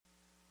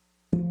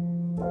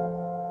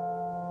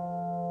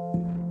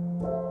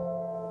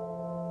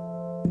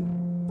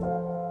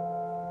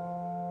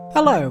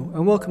Hello,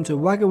 and welcome to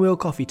Wagon Wheel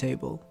Coffee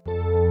Table.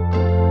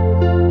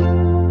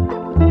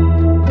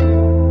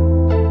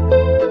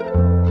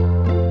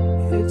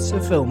 It's a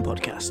film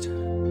podcast.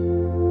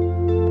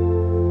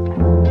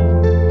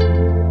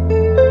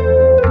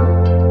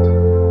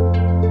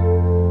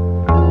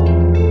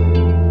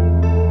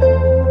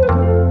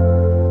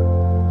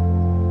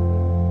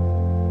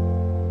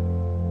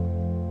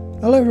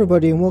 Hello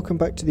everybody and welcome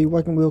back to the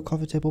Wagon Wheel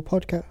Coffee Table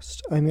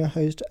podcast. I'm your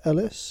host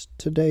Ellis.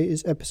 Today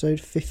is episode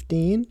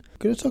 15. I'm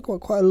going to talk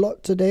about quite a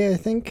lot today, I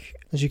think.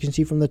 As you can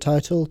see from the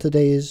title,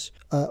 today is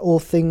all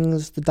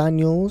things the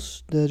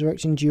Daniels, the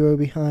directing duo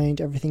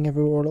behind Everything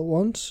Everywhere All at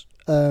Once.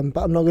 But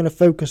I'm not going to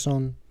focus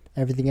on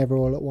Everything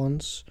Everywhere All at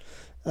Once.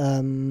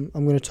 I'm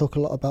going to talk a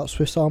lot about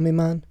Swiss Army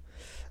Man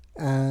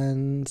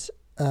and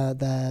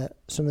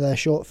some of their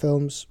short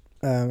films.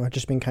 I've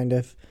just been kind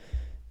of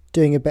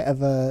doing I'm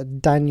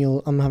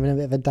having a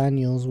bit of a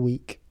Daniels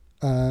week.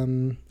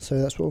 So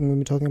that's what I'm going to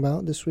be talking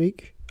about this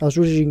week. I was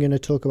originally going to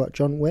talk about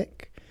John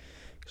Wick,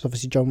 because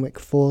obviously John Wick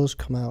 4's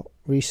come out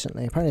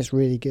recently. Apparently it's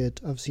really good.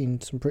 I've seen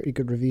some pretty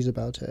good reviews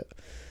about it.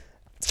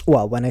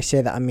 Well, when I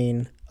say that, I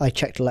mean, I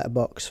checked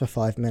Letterboxd for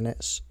 5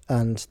 minutes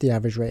and the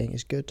average rating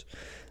is good.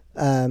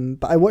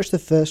 But I watched the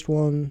first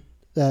one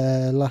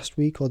last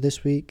week or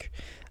this week,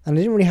 and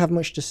I didn't really have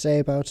much to say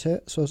about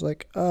it. So I was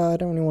like, I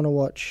don't really want to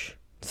watch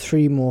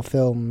 3 more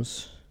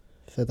films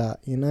for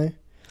that, you know.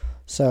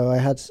 So I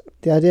had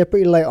the idea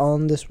pretty late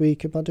on this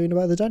week about doing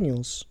about the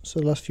Daniels.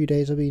 So the last few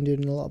days I've been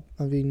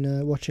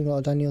watching a lot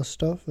of Daniels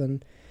stuff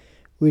and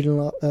reading a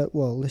lot.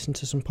 Listen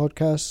to some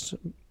podcasts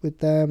with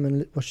them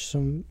and watch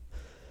some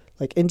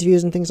like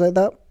interviews and things like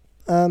that.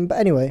 But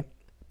anyway,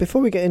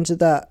 before we get into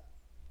that,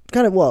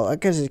 I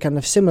guess it's kind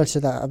of similar to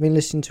that. I've been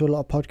listening to a lot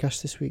of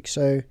podcasts this week,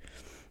 so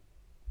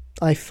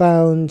I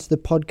found the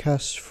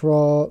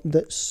podcast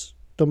that's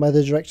done by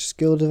the Directors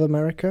Guild of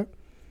America.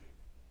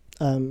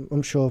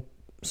 I'm sure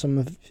some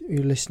of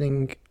you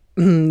listening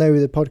know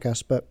the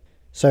podcast, but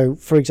so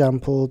for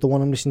example, the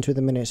one I'm listening to at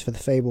the minute is for the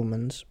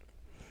Fabelmans.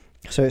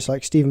 So it's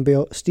like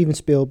Steven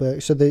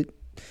Spielberg. So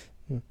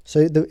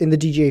in the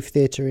DGA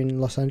Theatre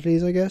in Los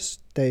Angeles, I guess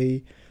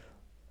they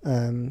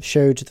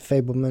showed the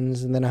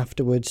Fabelmans, and then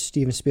afterwards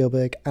Steven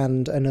Spielberg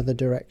and another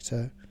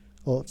director,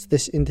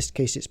 in this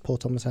case it's Paul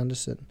Thomas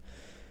Anderson,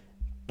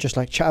 just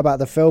like chat about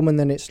the film, and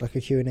then it's like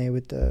a Q&A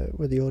with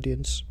the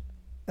audience.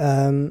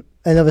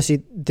 And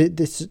obviously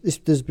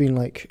there's been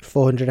like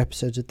 400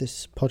 episodes of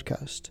this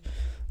podcast,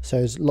 so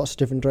there's lots of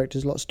different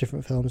directors, lots of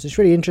different films. It's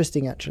really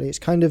interesting, actually. It's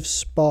kind of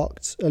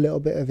sparked a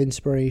little bit of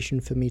inspiration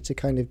for me to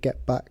kind of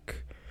get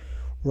back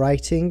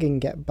writing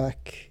and get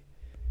back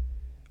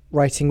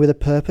writing with a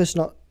purpose,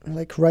 not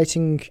like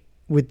writing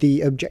with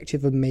the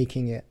objective of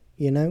making it,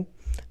 you know,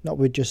 not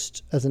with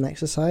just as an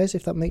exercise,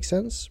 if that makes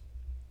sense.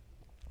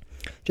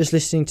 Just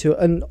listening to,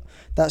 and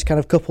that's kind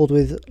of coupled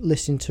with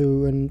listening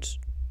to and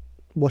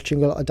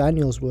watching a lot of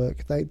Daniel's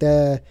work. Like,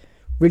 they're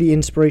really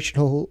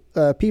inspirational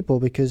people,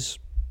 because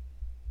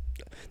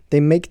they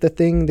make the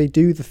thing, they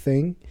do the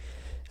thing,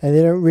 and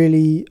they don't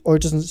really, or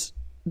it doesn't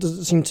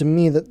seem to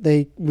me that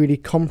they really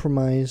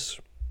compromise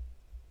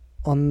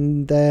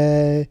on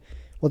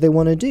what they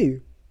want to do.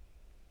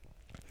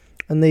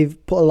 And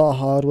they've put a lot of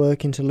hard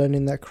work into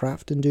learning their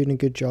craft and doing a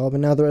good job,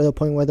 and now they're at the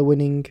point where they're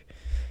winning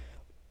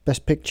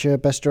Best Picture,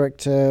 Best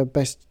Director,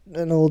 Best,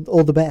 and all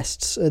the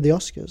bests at the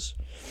Oscars.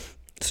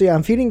 So yeah,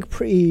 I'm feeling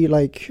pretty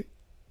like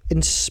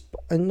it's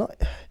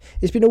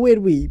been a weird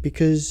week,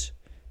 because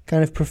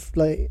kind of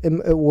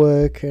at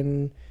work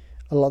and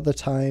a lot of the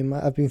time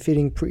I've been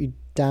feeling pretty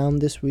down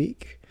this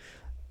week.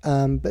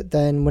 But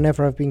then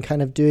whenever I've been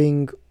kind of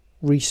doing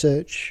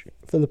research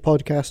for the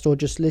podcast, or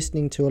just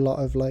listening to a lot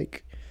of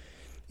like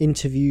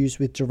interviews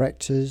with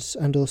directors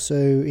and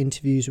also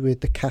interviews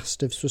with the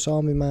cast of Swiss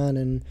Army Man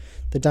and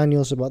the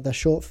Daniels about their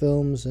short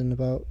films and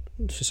about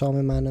Swiss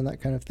Army Man and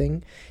that kind of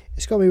thing,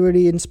 it's got me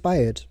really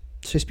inspired.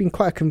 So it's been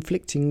quite a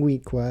conflicting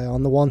week, where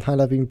on the one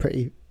hand I've been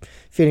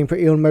feeling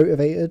pretty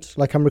unmotivated.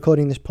 Like, I'm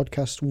recording this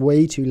podcast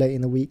way too late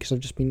in the week because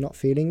I've just been not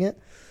feeling it.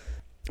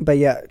 But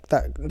yeah,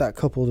 that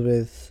coupled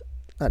with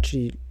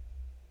actually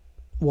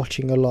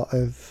watching a lot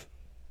of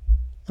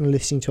and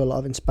listening to a lot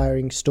of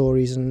inspiring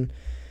stories and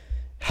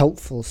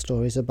helpful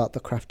stories about the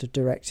craft of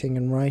directing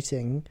and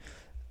writing.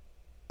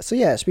 So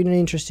yeah, it's been an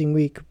interesting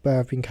week where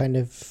I've been kind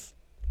of,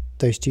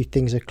 those two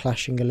things are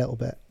clashing a little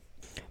bit.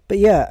 But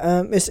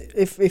yeah,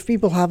 if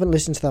people haven't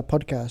listened to that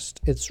podcast,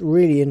 it's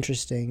really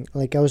interesting.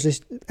 Like, I was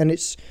listening, and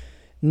it's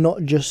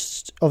not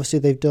just, obviously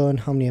they've done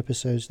how many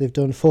episodes? They've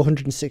done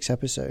 406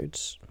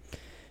 episodes.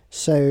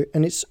 So,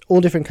 and it's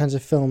all different kinds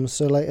of films.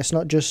 So like, it's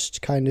not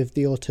just kind of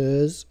the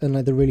auteurs and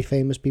like the really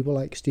famous people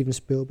like Steven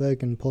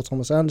Spielberg and Paul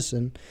Thomas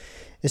Anderson.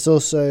 It's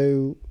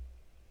also,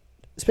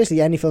 it's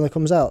basically any film that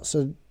comes out.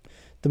 So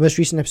the most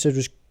recent episode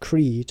was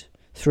Creed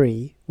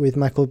 3 with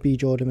Michael B.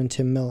 Jordan and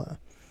Tim Miller.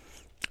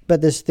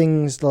 But there's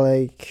things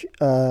like,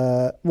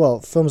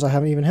 films I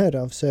haven't even heard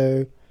of.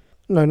 So,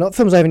 no, not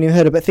films I haven't even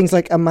heard of, but things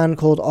like A Man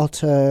Called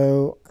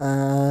Otto,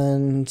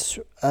 and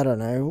I don't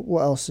know,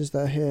 what else is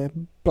there here?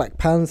 Black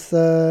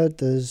Panther,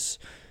 there's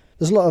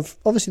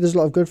there's a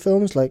lot of good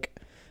films like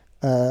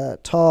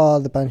Tar,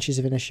 The Banshees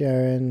of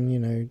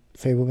Inisherin,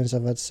 Fabelmans,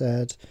 I've had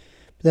said.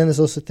 But then there's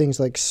also things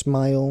like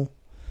Smile,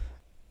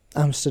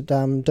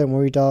 Amsterdam, Don't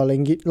Worry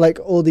Darling, like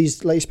all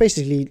these, like it's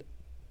basically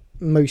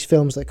most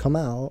films that come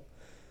out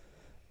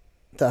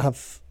that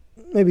have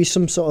maybe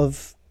some sort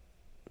of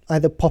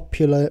either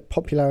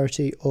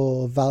popularity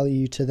or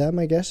value to them,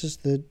 I guess, as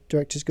the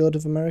Directors Guild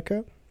of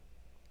America.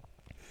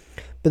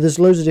 But there's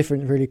loads of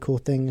different really cool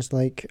things.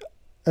 Like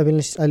I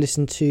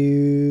listened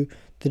to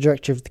the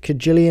director of The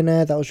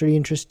Kajillionaire. That was really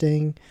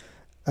interesting.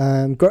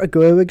 Greta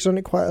Gerwig's on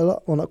it quite a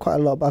lot. Well, not quite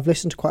a lot, but I've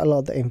listened to quite a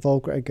lot that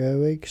involve Greta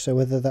Gerwig. So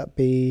whether that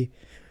be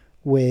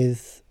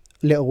with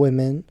Little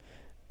Women,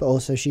 but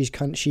also she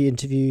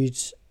interviewed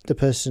the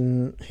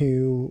person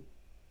who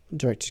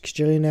directed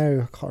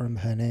Kajillionaire. I can't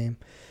remember her name.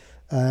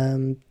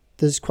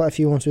 There's quite a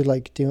few ones with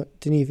like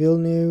Denis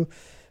Villeneuve.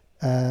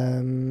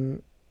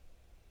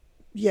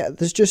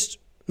 There's just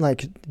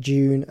like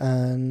Dune,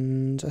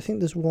 and I think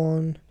there's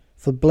one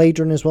for Blade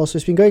Runner as well. So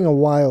it's been going a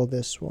while,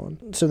 this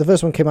one. So the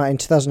first one came out in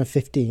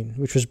 2015,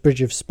 which was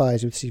Bridge of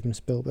Spies with Steven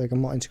Spielberg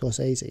and Martin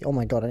Scorsese. Oh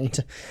my god, I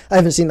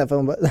haven't seen that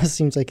film, but that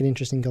seems like an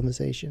interesting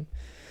conversation.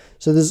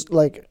 So there's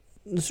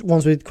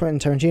ones with Quentin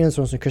Tarantino, there's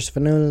ones with Christopher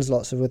Nolan, there's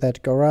lots of with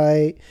Edgar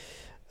Wright.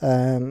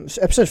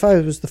 So episode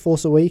 5 was The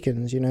Force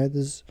Awakens.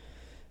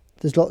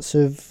 There's lots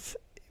of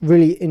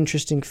really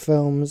interesting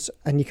films,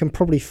 and you can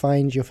probably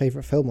find your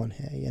favourite film on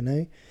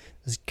here.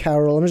 There's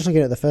Carol. I'm just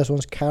looking at the first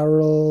ones.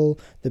 Carol,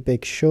 The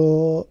Big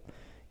Short.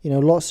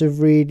 Lots of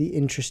really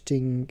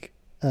interesting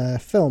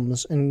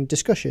films and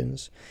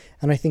discussions.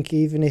 And I think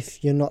even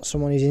if you're not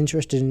someone who's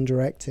interested in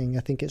directing, I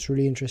think it's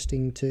really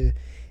interesting to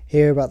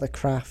hear about the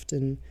craft.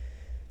 And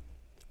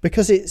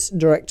because it's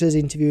directors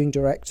interviewing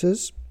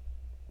directors,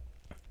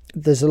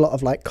 there's a lot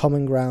of like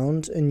common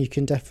ground, and you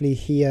can definitely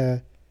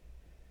hear.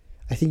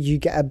 I think you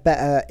get a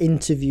better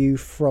interview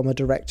from a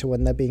director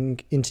when they're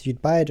being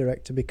interviewed by a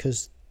director,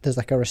 because there's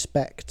like a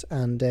respect,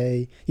 and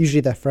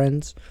usually they're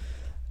friends.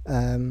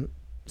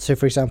 So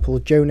for example,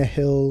 Jonah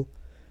Hill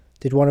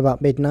did one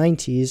about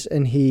mid-90s,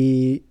 and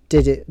he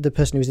did it. The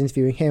person who was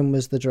interviewing him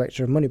was the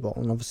director of Moneyball,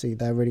 and obviously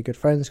they're really good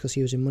friends because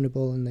he was in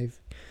Moneyball, and they've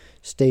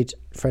stayed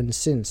friends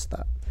since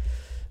that.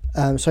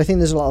 So I think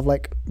there's a lot of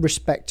like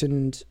respect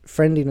and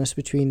friendliness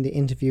between the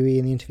interviewee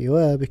and the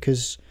interviewer,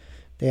 because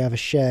they have a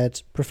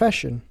shared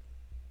profession.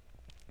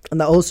 And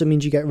that also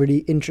means you get really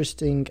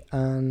interesting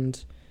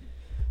and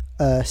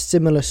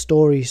similar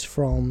stories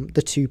from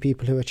the two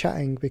people who are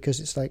chatting, because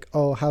it's like,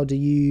 oh, how do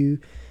you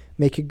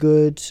make a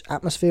good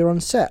atmosphere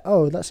on set?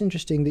 Oh, that's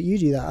interesting that you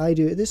do that. I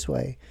do it this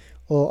way.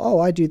 Or, oh,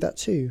 I do that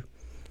too.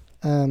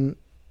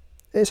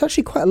 It's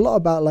actually quite a lot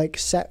about like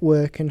set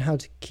work and how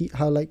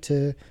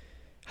to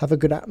have a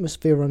good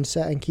atmosphere on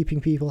set and keeping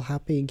people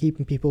happy and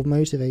keeping people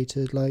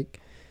motivated.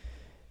 Like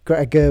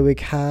Greta Gerwig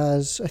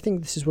has, I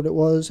think this is what it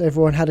was,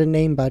 everyone had a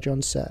name badge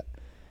on set.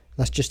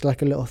 That's just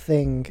like a little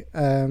thing.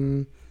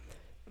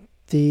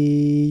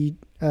 The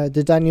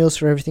Daniels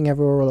for Everything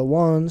Everywhere All at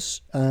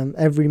Once,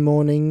 every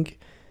morning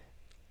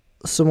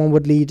someone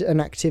would lead an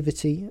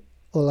activity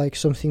or like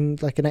something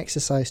like an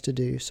exercise to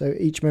do. So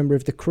each member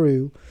of the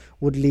crew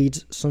would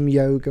lead some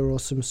yoga or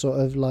some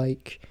sort of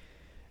like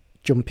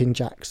jumping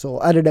jacks,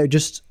 or I don't know,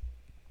 just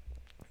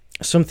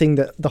something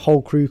that the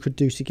whole crew could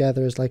do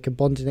together as like a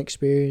bonding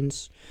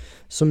experience.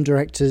 Some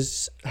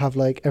directors have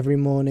like every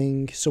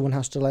morning someone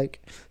has to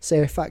like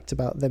say a fact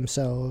about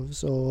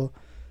themselves or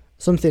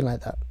something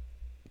like that.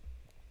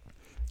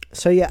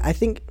 So yeah, I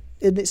think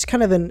it's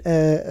kind of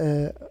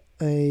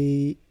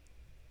a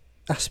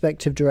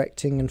aspect of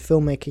directing and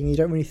filmmaking you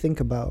don't really think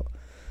about.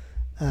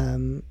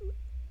 And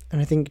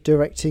I think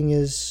directing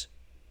is,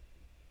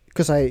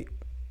 because I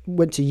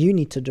went to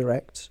uni to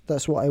direct,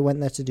 that's what I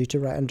went there to do, to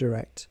write and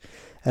direct.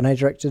 And I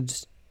directed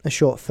a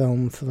short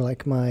film for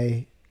like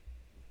we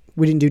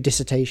didn't do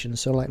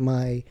dissertations, so like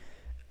my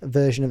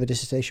version of a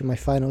dissertation, my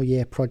final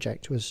year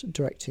project was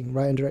writing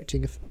and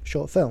directing a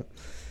short film.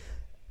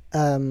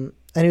 And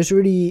it was a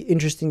really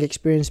interesting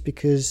experience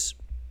because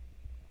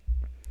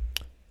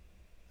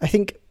I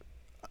think,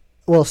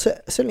 well,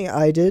 certainly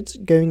I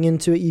did. Going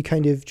into it, you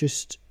kind of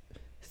just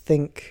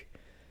think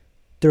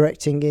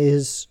directing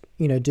is,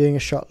 doing a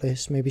shot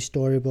list, maybe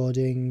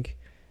storyboarding,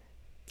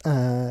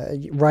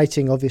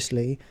 writing,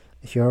 obviously,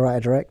 if you're a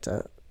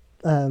writer-director.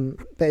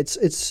 But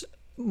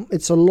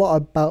it's a lot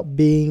about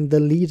being the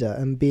leader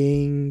and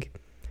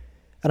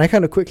I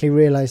kind of quickly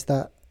realised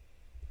that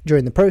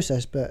during the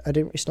process, but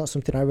it's not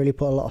something I really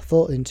put a lot of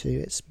thought into.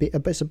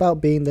 It's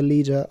about being the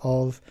leader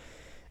of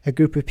a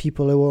group of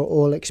people who are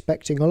all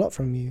expecting a lot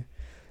from you.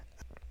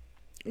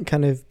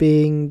 Kind of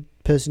being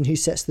the person who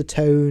sets the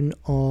tone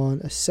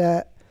on a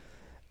set,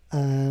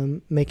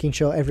 making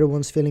sure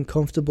everyone's feeling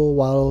comfortable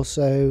while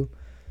also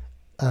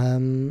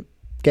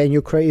getting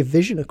your creative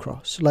vision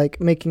across. Like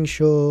making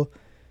sure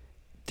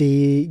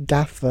the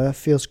gaffer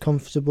feels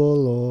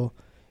comfortable, or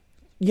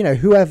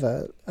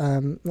whoever,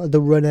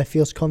 the runner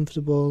feels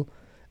comfortable.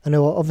 I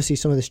know obviously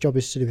some of this job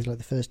is to do with like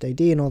the first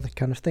AD and all that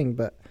kind of thing,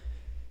 but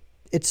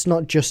it's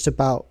not just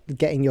about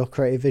getting your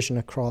creative vision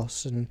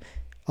across and,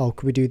 oh,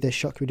 could we do this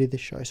shot, could we do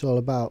this shot? It's all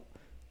about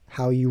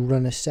how you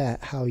run a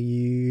set, how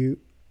you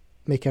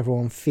make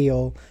everyone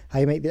feel, how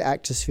you make the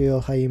actors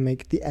feel, how you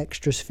make the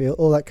extras feel,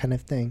 all that kind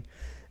of thing.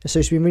 And so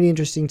it's been really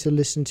interesting to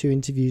listen to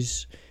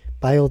interviews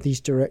by all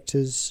these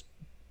directors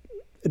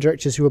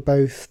who are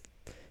both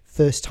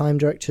first-time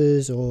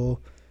directors or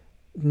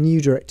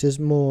new directors,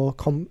 more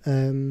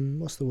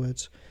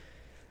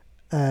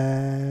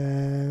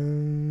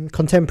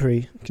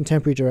contemporary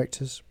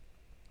directors,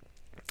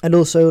 and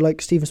also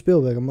like Steven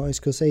Spielberg and Martin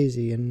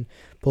Scorsese and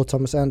Paul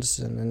Thomas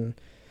Anderson and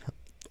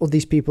all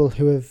these people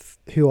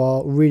who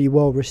are really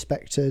well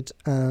respected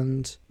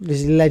and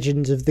these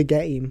legends of the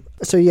game.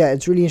 So yeah,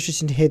 it's really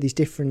interesting to hear these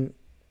different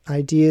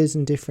ideas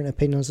and different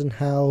opinions on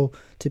how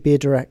to be a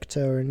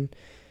director. And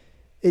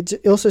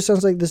it also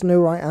sounds like there's no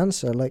right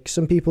answer. Like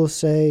some people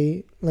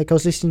say, like I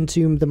was listening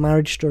to the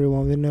Marriage Story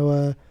one with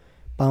Noah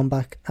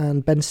Baumbach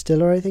and Ben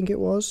Stiller, I think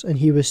it was, and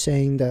he was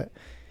saying that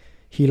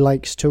he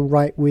likes to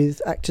write with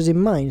actors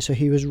in mind. So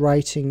he was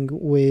writing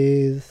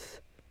with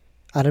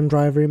Adam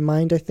Driver in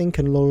mind, I think,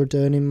 and Laura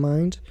Dern in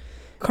mind.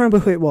 I can't remember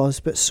who it was,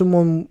 but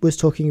someone was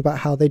talking about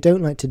how they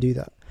don't like to do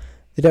that.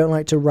 They don't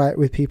like to write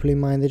with people in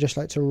mind. They just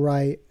like to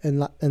write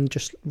and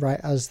just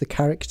write as the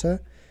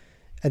character,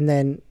 and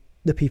then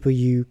the people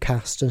you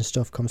cast and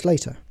stuff comes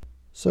later.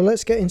 So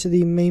let's get into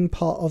the main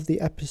part of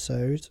the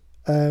episode.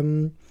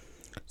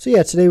 So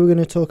yeah, today we're going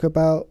to talk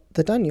about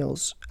the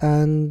Daniels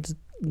and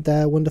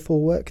their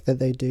wonderful work that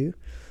they do.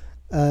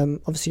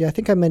 Obviously, I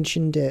think I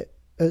mentioned it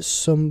when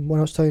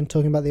I was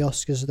talking about the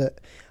Oscars,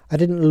 that I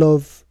didn't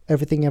love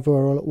Everything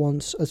Everywhere All at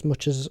Once as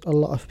much as a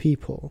lot of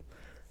people.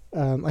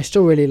 I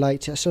still really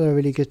liked it. I still had a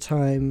really good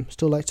time.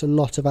 Still liked a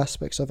lot of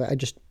aspects of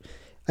it.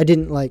 I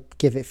didn't like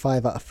give it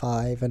 5 out of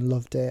 5 and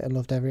loved it and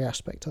loved every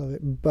aspect of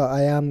it. But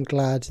I am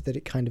glad that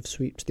it kind of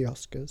sweeps the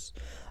Oscars.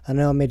 I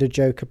know I made a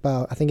joke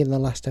about, I think in the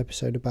last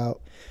episode,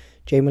 about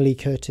Jamie Lee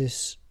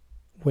Curtis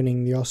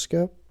winning the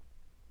Oscar.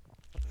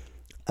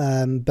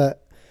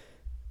 But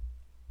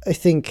I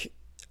think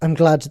I'm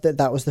glad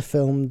that was the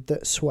film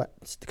that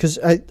swept, because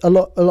a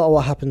lot of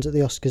what happens at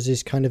the Oscars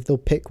is kind of they'll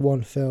pick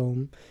one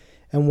film,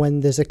 and when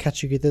there's a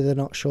category that they're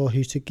not sure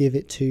who to give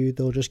it to,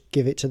 they'll just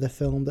give it to the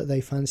film that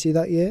they fancy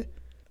that year.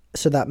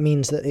 So that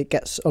means that it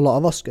gets a lot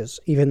of Oscars,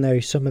 even though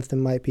some of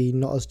them might be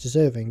not as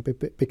deserving.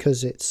 But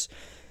because it's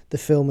the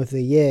film of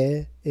the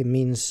year, it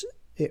means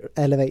it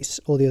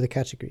elevates all the other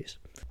categories.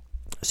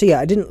 So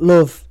yeah, I didn't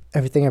love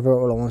Everything Everywhere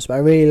All at Once, but I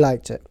really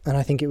liked it, and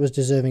I think it was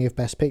deserving of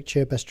Best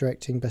Picture, Best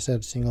Directing, Best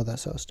Editing, all that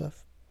sort of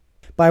stuff.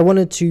 But I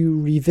wanted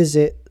to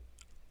revisit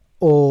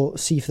or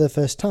see for the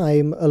first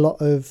time a lot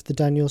of the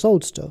Daniels'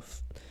 old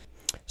stuff.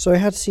 So I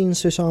had seen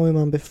Swiss Army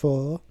Man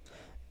before.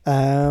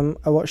 I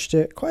watched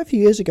it quite a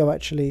few years ago,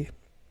 actually.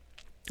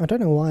 I don't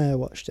know why I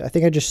watched it. I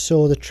think I just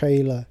saw the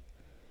trailer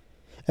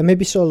and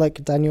maybe saw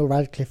like Daniel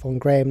Radcliffe on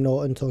Graham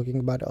Norton talking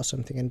about it or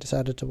something and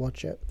decided to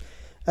watch it.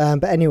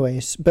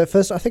 But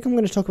first I think I'm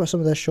going to talk about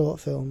some of their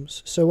short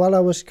films. So while I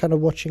was kind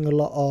of watching a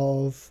lot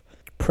of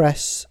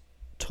press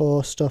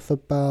tour stuff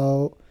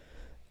about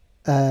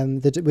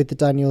with the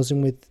Daniels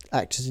and with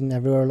actors in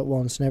Everywhere All at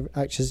Once and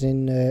actors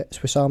in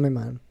Swiss Army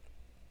Man,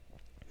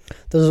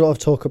 there's a lot of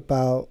talk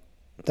about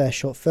their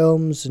short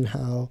films and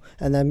how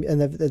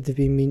they've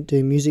been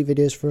doing music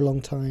videos for a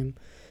long time,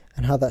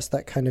 and how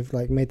that kind of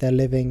like made their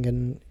living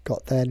and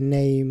got their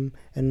name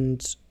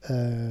and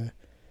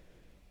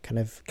kind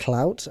of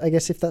clout, I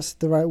guess, if that's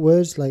the right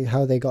words, like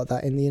how they got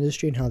that in the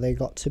industry and how they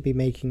got to be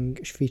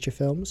making feature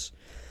films.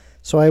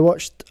 So I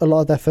watched a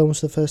lot of their films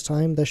for the first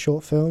time, their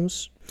short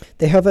films.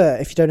 They have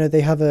if you don't know,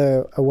 they have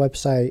a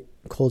website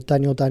called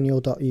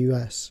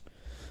daniel.us,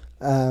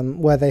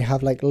 where they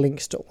have like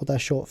links to all their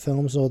short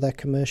films, all their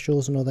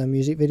commercials and all their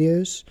music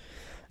videos.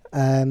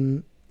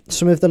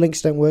 Some of the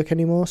links don't work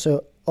anymore,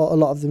 so a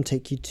lot of them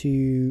take you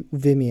to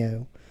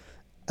Vimeo.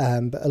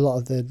 But a lot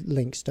of the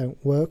links don't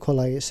work, or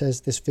like it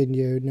says this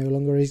video no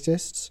longer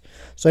exists.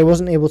 So I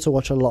wasn't able to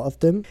watch a lot of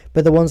them.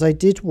 But the ones I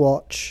did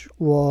watch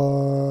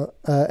were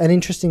An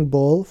Interesting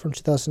Ball from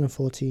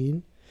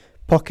 2014,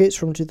 Pockets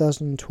from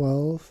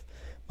 2012,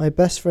 My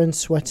Best Friend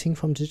Sweating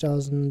from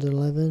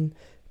 2011,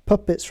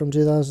 Puppets from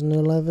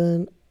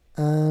 2011,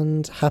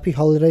 and Happy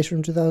Holidays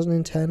from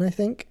 2010, I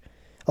think.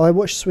 Oh, I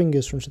watched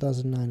Swingers from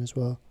 2009 as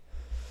well.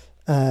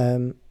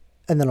 And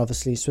then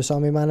obviously Swiss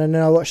Army Man, and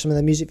then I watched some of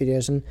their music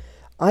videos, and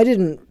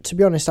to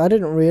be honest, I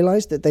didn't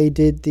realise that they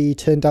did the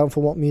Turn Down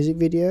for What music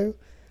video.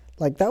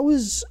 Like, that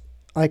was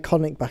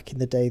iconic back in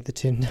the day, the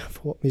Turn Down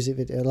for What music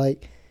video.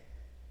 Like,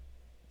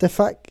 the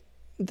fact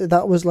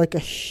that was like a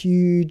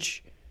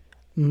huge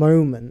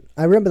moment.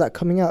 I remember that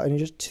coming out, and it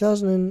just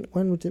 2000,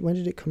 when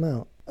did it come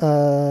out?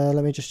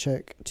 Let me just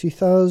check.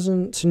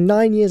 2000, so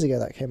 9 years ago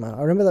that came out.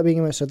 I remember that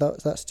being out, so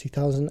that's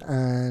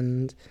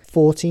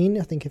 2014,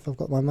 I think, if I've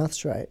got my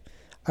maths right.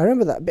 I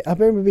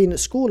remember being at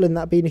school and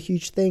that being a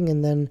huge thing,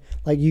 and then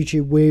like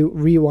YouTube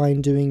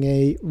Rewind doing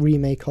a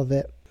remake of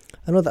it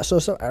and all that sort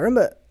of stuff. I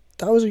remember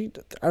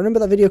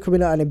that video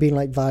coming out and it being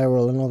like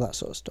viral and all that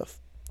sort of stuff.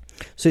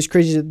 So it's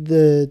crazy that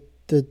the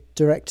the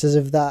directors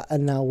of that are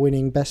now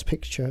winning Best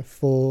Picture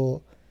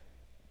for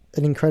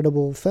an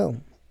incredible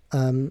film.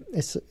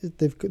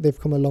 They've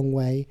come a long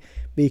way,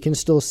 but you can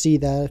still see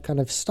their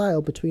kind of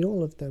style between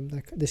all of them.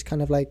 Like this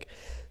kind of like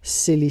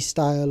silly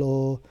style.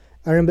 Or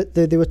I remember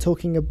they were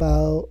talking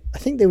about. I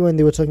think when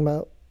they were talking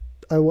about.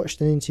 I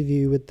watched an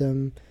interview with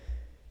them.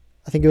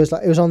 I think it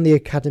was on the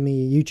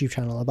Academy YouTube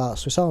channel about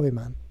Swiss Army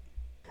Man,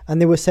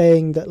 and they were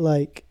saying that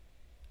like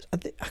I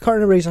can't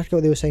remember exactly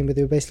what they were saying, but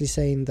they were basically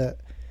saying that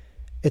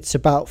it's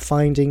about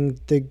finding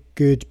the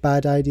good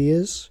bad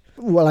ideas.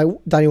 Well, like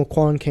Daniel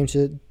Kwan came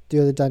to the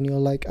other Daniel,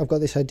 like, I've got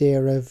this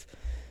idea of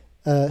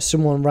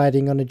someone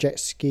riding on a jet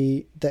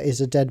ski that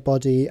is a dead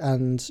body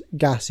and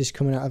gas is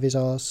coming out of his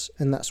arse,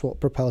 and that's what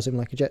propels him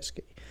like a jet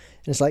ski.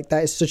 And it's like,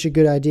 that is such a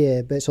good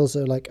idea, but it's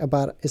also like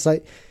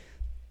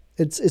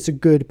it's a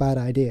good bad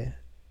idea,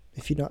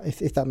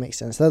 if that makes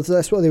sense.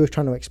 That's what they were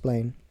trying to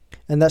explain.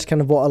 And that's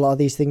kind of what a lot of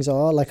these things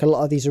are. Like, a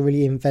lot of these are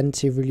really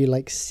inventive, really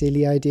like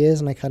silly ideas,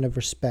 and I kind of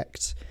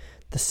respect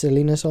the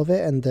silliness of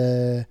it and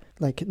the,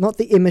 like, not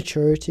the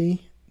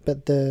immaturity,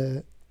 but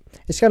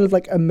it's kind of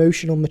like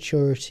emotional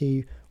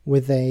maturity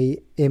with a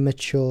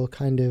immature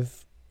kind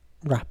of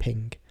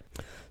wrapping.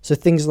 So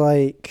things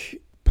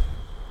like,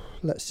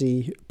 let's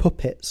see,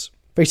 Puppets,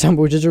 for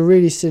example, which is a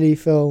really silly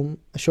film,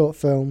 a short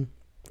film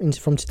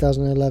from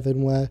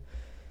 2011, where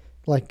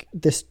like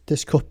this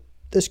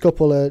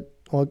couple are,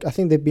 or I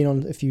think they've been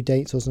on a few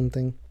dates or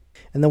something,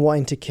 and they're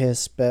wanting to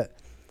kiss, but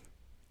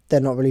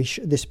they're not really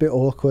this bit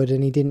awkward,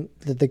 and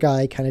the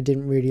guy kind of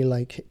didn't really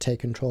like take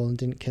control and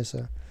didn't kiss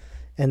her.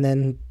 And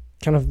then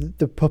kind of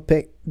the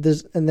puppet,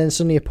 and then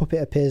suddenly a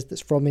puppet appears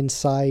that's from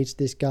inside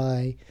this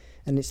guy,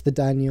 and it's the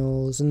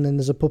Daniels, and then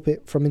there's a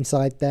puppet from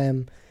inside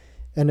them,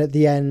 and at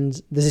the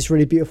end there's this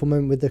really beautiful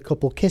moment with the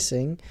couple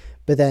kissing,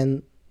 but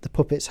then the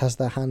puppets has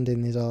their hand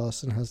in his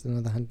arse and has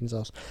another hand in his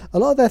arse. A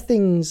lot of their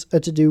things are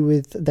to do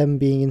with them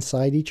being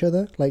inside each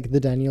other, like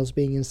the Daniels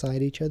being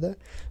inside each other,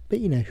 but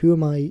who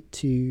am I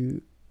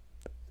to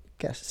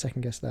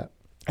second guess that?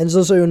 And there's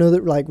also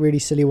another like really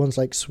silly ones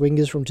like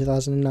Swingers from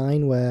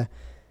 2009, where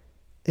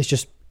it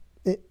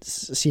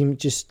seems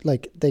just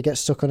like they get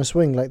stuck on a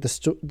swing, like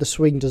the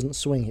swing doesn't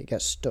swing, it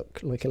gets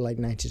stuck like at like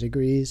 90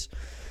 degrees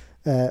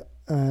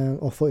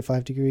or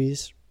 45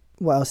 degrees.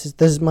 What else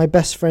there's My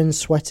Best Friend's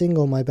Sweating,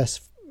 or My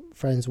Best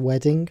Friend's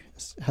Wedding,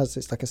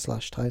 it's like a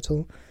slash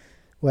title,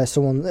 where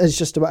it's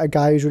just about a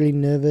guy who's really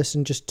nervous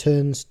and just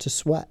turns to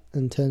sweat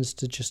and turns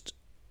to just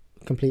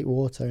complete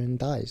water and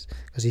dies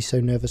because he's so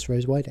nervous for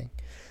his wedding.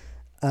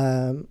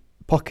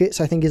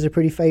 Pockets, I think, is a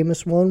pretty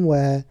famous one,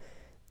 where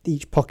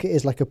each pocket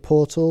is like a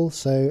portal.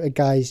 So a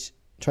guy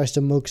tries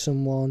to mug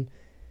someone,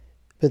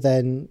 but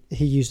then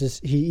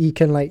he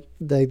can, like,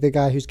 the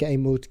guy who's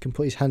getting mugged can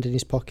put his hand in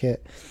his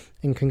pocket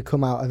and can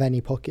come out of any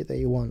pocket that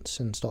he wants,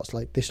 and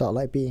they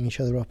start beating each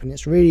other up. And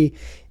it's really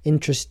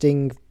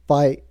interesting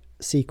fight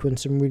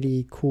sequence and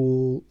really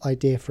cool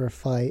idea for a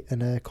fight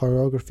and a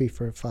choreography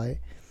for a fight.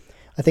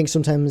 I think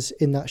sometimes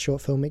in that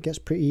short film it gets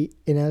pretty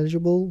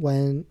ineligible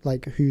when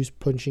like who's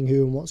punching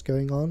who and what's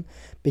going on,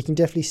 but you can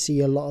definitely see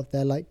a lot of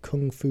their like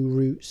kung fu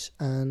roots,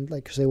 and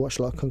like because they watched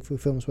a lot of kung fu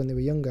films when they were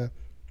younger,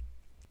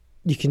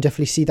 you can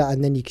definitely see that,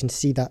 and then you can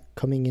see that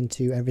coming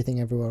into Everything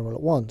Everywhere All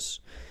at Once.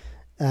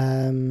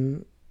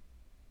 And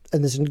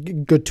there's a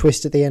good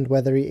twist at the end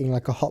where they're eating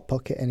like a Hot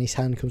Pocket and his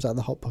hand comes out of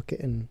the Hot Pocket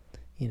and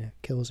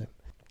kills him.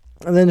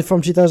 And then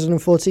from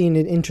 2014,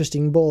 an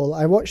Interesting Ball.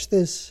 I watched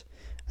this,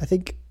 I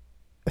think,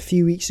 a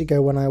few weeks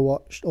ago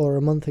or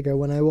a month ago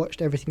when I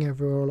watched Everything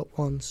Everywhere All at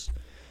Once.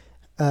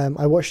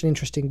 I watched An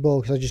Interesting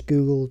Ball because I just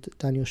googled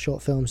Daniel's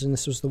short films, and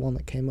this was the one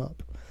that came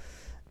up.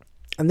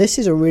 And this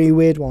is a really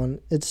weird one.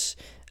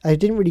 I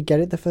didn't really get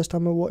it the first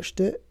time I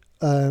watched it.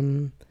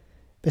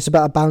 It's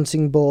about a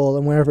bouncing ball,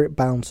 and wherever it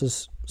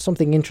bounces,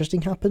 something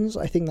interesting happens.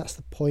 I think that's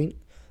the point.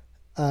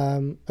 At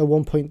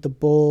one point, the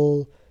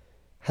ball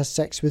has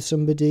sex with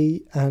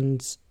somebody,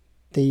 and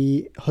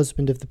the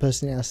husband of the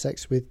person it has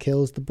sex with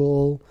kills the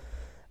ball.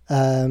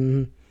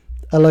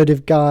 A load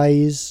of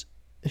guys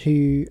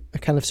who are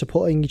kind of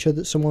supporting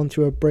someone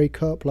through a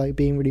breakup, like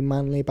being really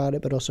manly about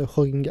it, but also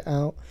hugging it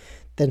out,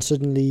 then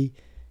suddenly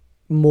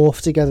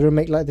morph together and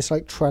make like this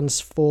like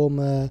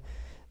Transformer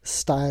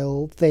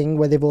style thing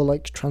where they've all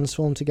like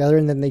transformed together,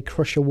 and then they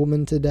crush a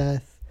woman to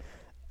death.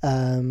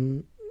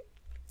 The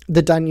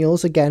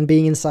Daniels again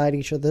being inside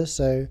each other,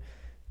 so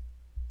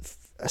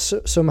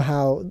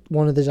somehow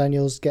one of the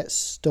Daniels gets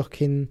stuck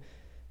in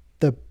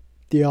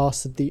the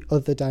arse of the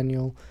other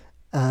Daniel,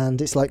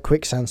 and it's like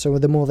quicksand, so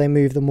the more they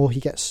move the more he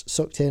gets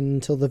sucked in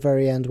until the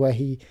very end where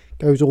he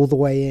goes all the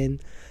way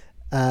in.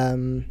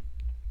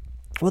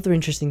 What other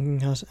interesting thing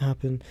has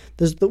happened?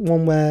 There's the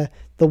one where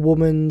the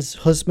woman's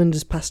husband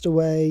has passed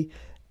away,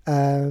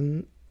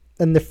 and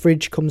the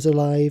fridge comes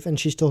alive, and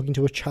she's talking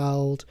to a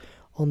child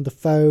on the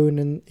phone,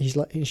 and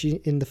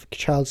the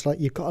child's like,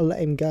 "You've got to let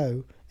him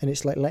go," and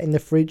it's like letting the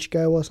fridge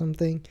go or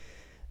something.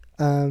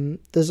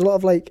 There's a lot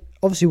of like,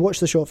 obviously watch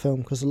the short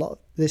film because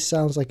this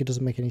sounds like it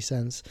doesn't make any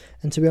sense,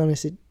 and to be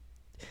honest,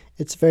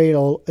 it's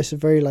a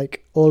very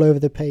like all over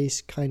the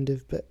place kind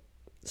of, but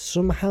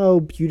somehow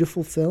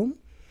beautiful film.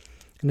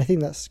 And I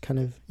think that's kind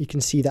of, you can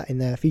see that in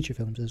their feature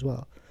films as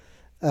well.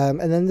 And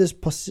then there's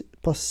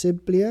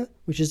Possiblia,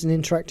 which is an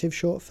interactive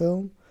short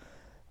film.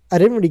 I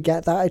didn't really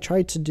get that. I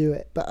tried to do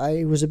it, but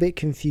I was a bit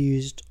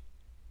confused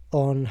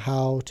on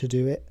how to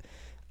do it.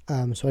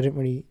 So I didn't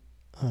really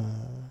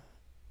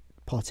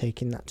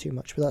partake in that too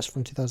much. But that's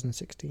from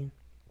 2016.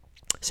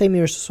 Same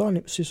year as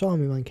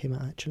Susami came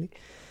out, actually.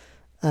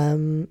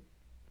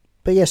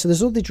 But yeah, so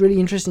there's all these really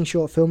interesting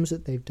short films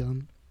that they've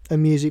done,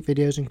 and music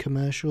videos and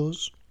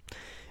commercials.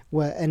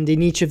 And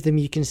in each of them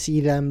you can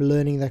see them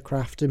learning their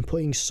craft and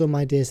putting some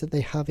ideas that they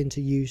have into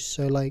use.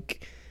 So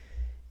like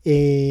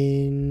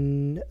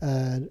in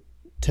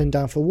Turned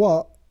Down for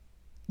What,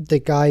 the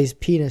guy's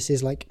penis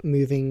is like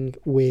moving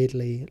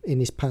weirdly in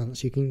his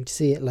pants. You can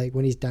see it like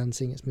when he's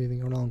dancing, it's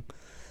moving along.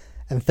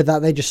 And for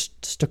that they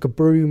just stuck a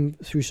broom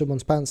through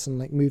someone's pants and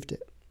like moved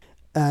it.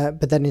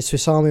 But then in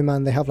Swiss Army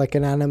Man they have like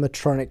an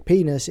animatronic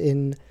penis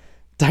in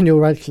Daniel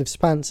Radcliffe's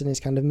pants, and it's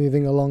kind of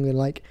moving along and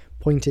like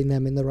pointing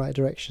them in the right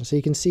direction. So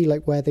you can see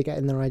like where they're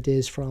getting their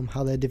ideas from,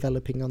 how they're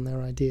developing on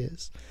their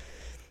ideas.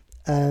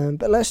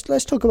 But let's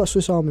talk about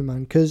Swiss Army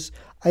Man, because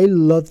I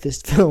love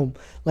this film.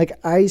 Like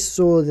I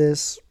saw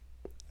this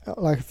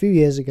like a few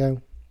years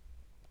ago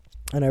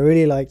and I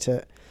really liked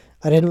it.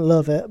 I didn't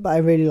love it, but I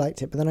really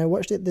liked it. But then I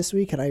watched it this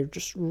week and I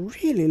just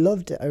really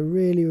loved it. I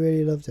really,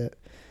 really loved it.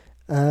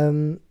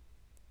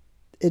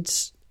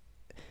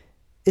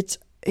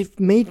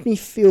 It made me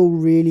feel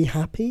really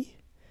happy.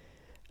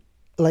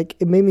 Like,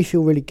 it made me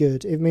feel really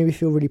good. It made me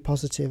feel really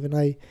positive.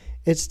 And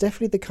it's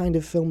definitely the kind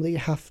of film that you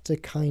have to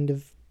kind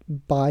of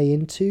buy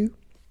into.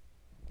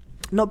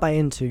 Not buy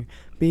into,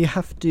 but you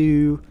have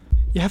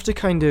to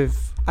kind of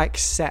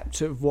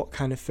accept of what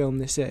kind of film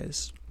this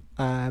is.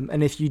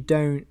 And if you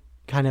don't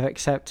kind of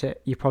accept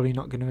it, you're probably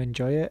not going to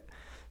enjoy it.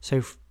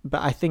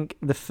 But I think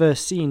the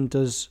first scene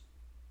does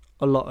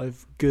a lot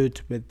of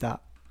good with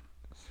that.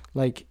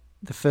 Like,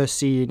 the first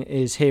scene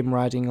is him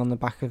riding on the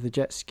back of the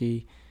jet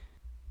ski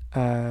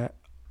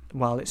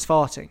while it's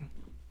farting,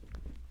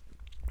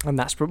 and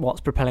that's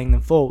what's propelling them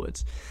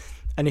forwards.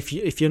 And if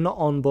you're not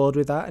on board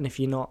with that, and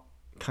if you're not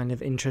kind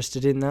of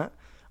interested in that,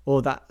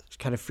 or that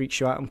kind of freaks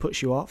you out and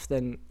puts you off,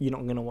 then you're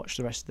not going to watch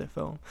the rest of the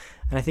film.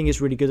 And I think it's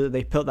really good that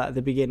they put that at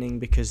the beginning,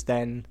 because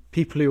then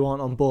people who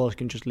aren't on board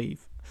can just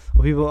leave,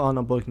 or people who aren't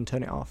on board can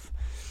turn it off.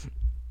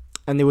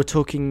 And they were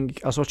talking,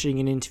 I was watching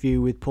an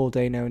interview with Paul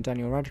Dano and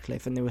Daniel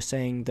Radcliffe, and they were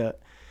saying that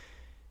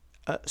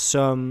at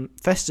some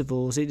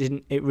festivals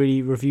it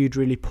really reviewed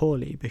really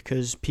poorly,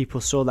 because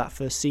people saw that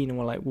first scene and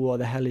were like, what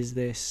the hell is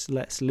this,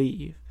 let's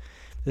leave.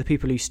 But the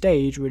people who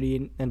stayed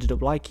really ended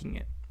up liking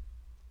it.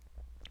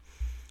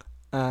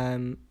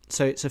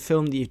 So it's a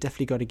film that you've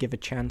definitely got to give a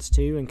chance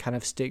to and kind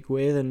of stick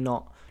with, and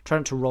not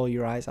trying to roll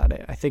your eyes at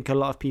it. I think a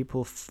lot of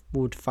people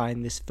would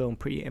find this film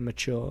pretty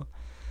immature.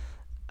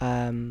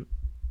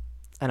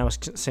 And I was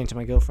saying to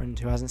my girlfriend,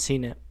 who hasn't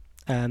seen it,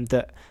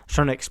 that I was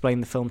trying to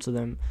explain the film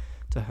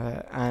to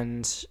her,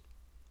 and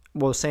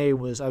what I was saying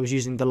was, I was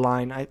using the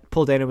line,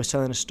 Paul Dano was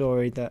telling a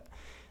story that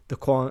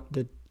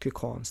the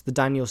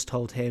Daniels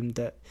told him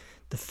that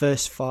the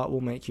first fart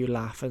will make you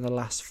laugh and the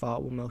last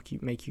fart will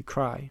make you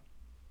cry.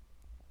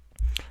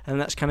 And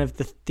that's kind of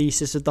the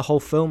thesis of the whole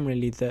film,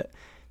 really, that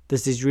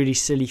there's these really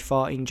silly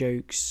farting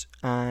jokes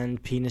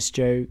and penis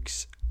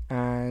jokes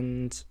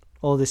and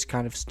all this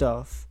kind of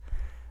stuff.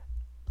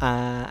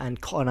 And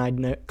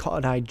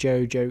Cotton-Eyed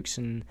Joe jokes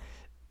and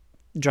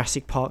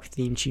Jurassic Park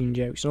theme tune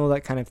jokes and all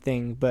that kind of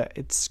thing, but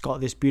it's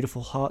got this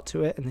beautiful heart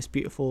to it and this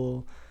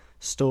beautiful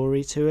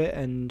story to it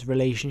and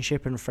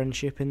relationship and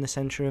friendship in the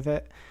centre of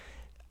it.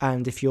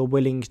 And if you're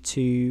willing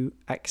to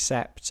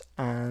accept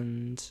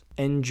and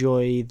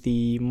enjoy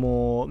the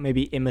more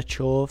maybe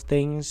immature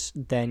things,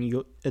 then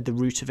at the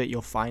root of it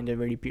you'll find a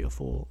really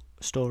beautiful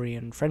story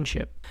and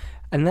friendship.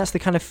 And that's the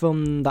kind of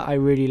film that I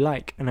really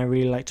like, and I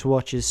really like to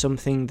watch, is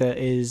something that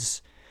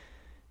is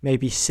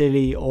maybe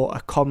silly or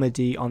a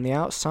comedy on the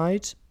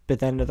outside, but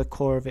then at the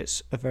core of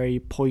it's a very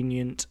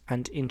poignant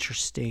and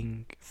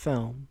interesting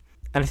film.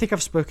 And I think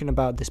I've spoken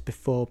about this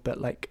before, but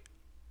like,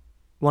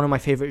 one of my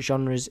favourite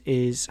genres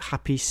is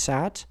happy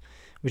sad,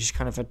 which is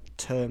kind of a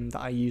term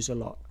that I use a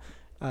lot,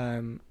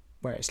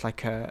 where it's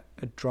like a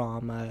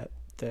drama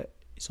that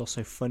is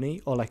also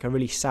funny, or like a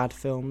really sad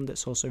film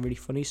that's also really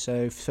funny.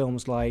 So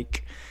films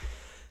like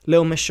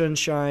Little Miss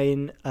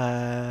Sunshine,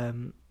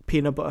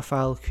 Peanut Butter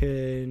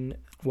Falcon,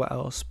 what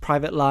else?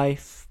 Private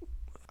Life.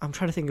 I'm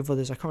trying to think of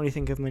others. I can't really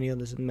think of many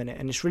others in a minute,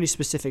 and it's really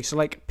specific. So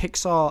like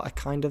Pixar are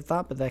kind of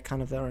that, but they're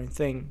kind of their own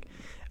thing.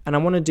 And I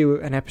want to do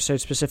an episode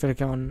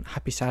specifically on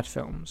happy sad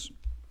films.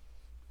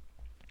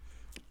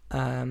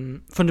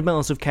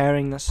 Fundamentals of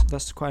Caring,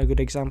 that's quite a good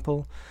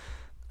example.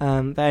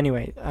 But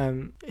anyway,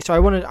 so I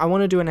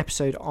want to do an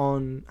episode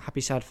on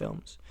happy sad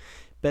films.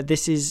 But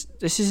this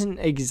isn't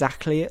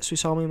exactly it,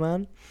 Swiss Army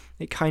Man.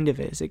 It kind of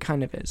is.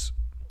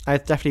 I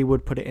definitely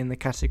would put it in the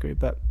category,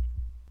 but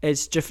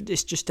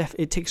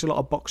it ticks a lot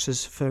of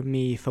boxes for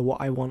me for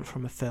what I want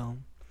from a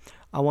film.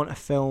 I want a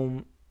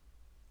film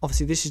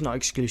obviously this is not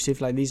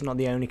exclusive, like these are not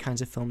the only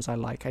kinds of films I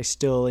like. I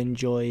still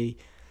enjoy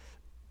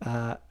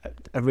a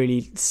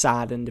really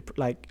sad and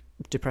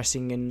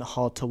depressing and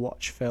hard to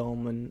watch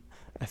film, and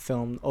a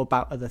film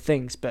about other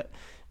things, but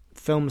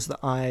films that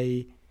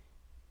I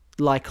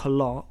like a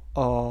lot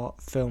are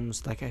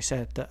films, like I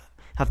said, that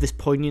have this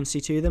poignancy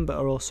to them but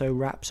are also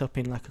wrapped up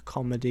in like a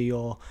comedy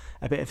or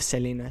a bit of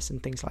silliness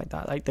and things like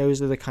that. Like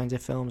those are the kinds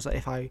of films that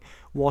if I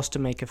was to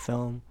make a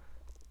film,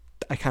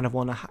 I kind of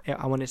want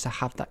it to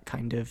have that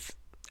kind of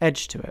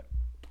edge to it.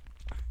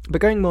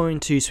 But going more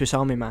into Swiss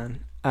Army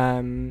Man,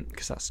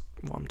 because that's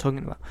what I'm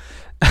talking about,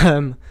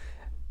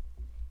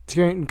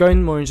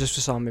 going more into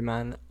Swiss Army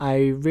Man,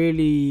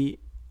 the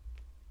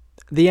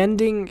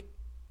ending,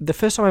 the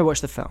first time I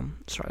watched the film,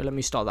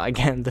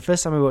 the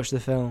first time I watched the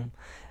film,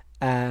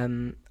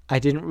 I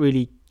didn't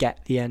really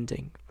get the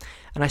ending,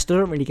 and I still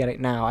don't really get it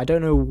now. I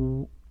don't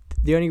know,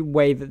 the only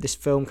way that this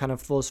film kind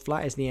of falls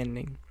flat is the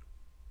ending,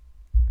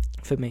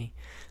 for me,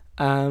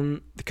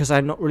 because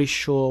I'm not really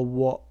sure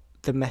what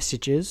the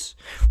message is.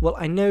 Well,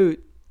 I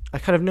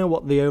kind of know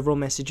what the overall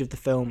message of the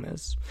film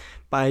is,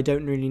 but I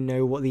don't really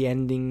know what the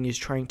ending is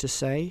trying to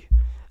say,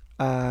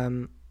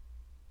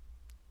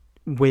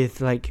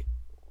 with like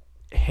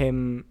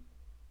him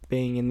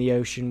being in the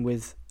ocean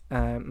with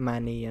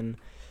Manny, and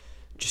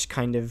just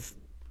kind of,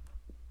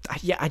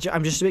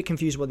 I'm just a bit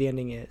confused what the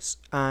ending is.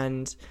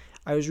 And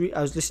I was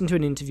listening to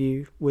an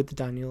interview with the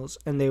Daniels,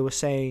 and they were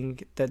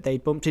saying that they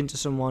bumped into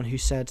someone who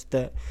said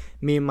that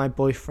me and my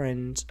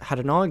boyfriend had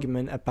an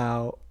argument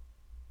about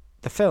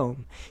the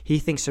film. He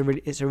thinks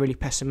it's a really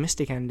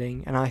pessimistic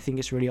ending, and I think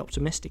it's a really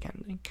optimistic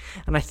ending.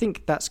 And I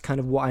think that's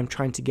kind of what I'm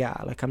trying to get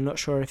at. Like, I'm not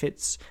sure if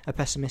it's a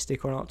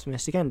pessimistic or an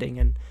optimistic ending,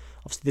 and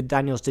obviously the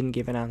Daniels didn't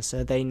give an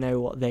answer. They know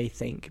what they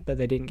think, but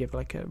they didn't give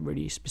like a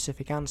really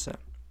specific answer.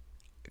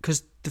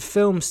 Because the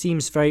film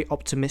seems very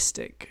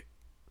optimistic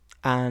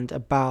and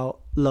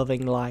about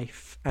loving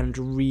life and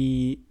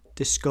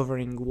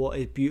rediscovering what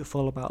is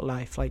beautiful about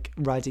life. Like,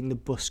 riding the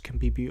bus can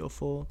be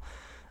beautiful.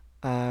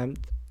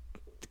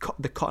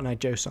 The Cotton Eye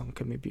Joe song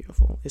can be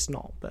beautiful. It's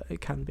not, but it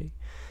can be.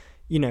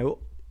 You know,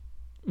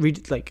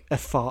 like a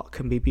fart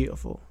can be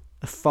beautiful.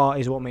 A fart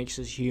is what makes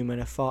us human.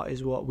 A fart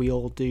is what we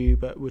all do,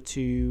 but we're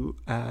too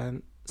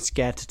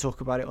scared to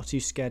talk about it, or too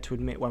scared to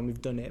admit when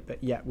we've done it.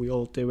 But yeah, we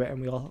all do it,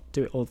 and we all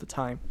do it all the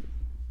time.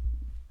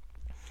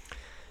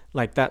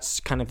 Like, that's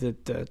kind of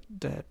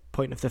the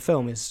point of the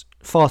film, is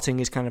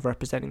farting is kind of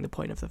representing the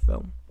point of the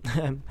film,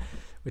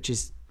 which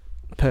is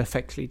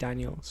perfectly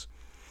Daniels.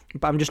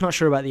 But I'm just not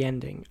sure about the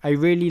ending. I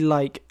really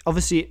like,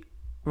 obviously,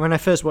 when I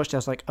first watched it, I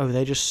was like, oh,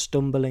 they're just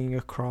stumbling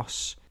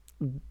across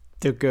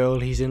the girl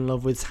he's in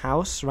love with's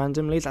house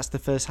randomly. That's the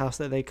first house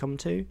that they come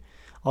to.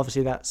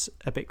 Obviously, that's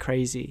a bit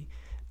crazy.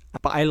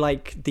 But I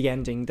like the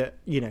ending that,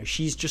 you know,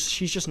 she's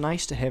just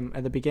nice to him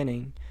at the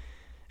beginning,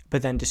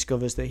 but then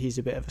discovers that he's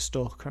a bit of a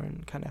stalker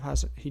and kind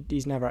of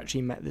he's never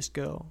actually met this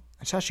girl.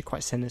 It's actually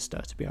quite sinister,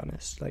 to be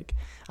honest. Like,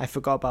 I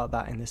forgot about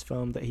that in this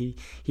film, that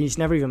he's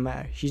never even met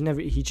her.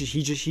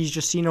 He's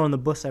just seen her on the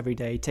bus every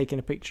day, taking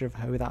a picture of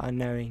her without her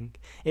knowing.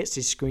 It's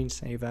his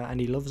screensaver, and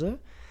he loves her.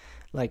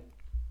 Like,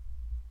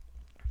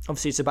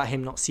 obviously it's about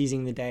him not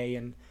seizing the day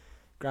and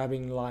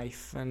grabbing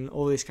life and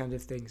all these kinds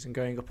of things and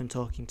going up and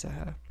talking to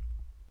her.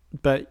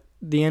 But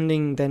the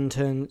ending then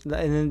turns, and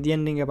then the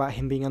ending about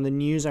him being on the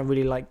news, I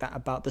really like that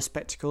about the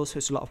spectacle. So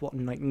it's a lot of what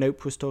like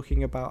Nope was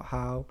talking about,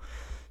 how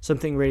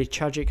something really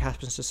tragic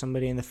happens to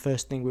somebody, and the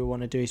first thing we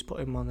want to do is put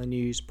him on the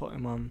news, put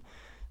him on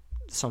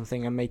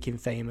something and make him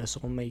famous,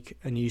 or make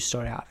a news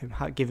story out of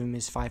him, give him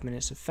his 5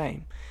 minutes of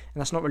fame. And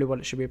that's not really what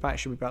it should be about. It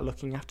should be about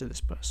looking after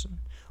this person,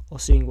 or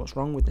seeing what's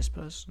wrong with this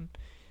person.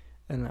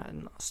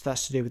 And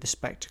that's to do with the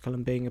spectacle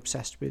and being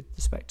obsessed with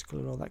the spectacle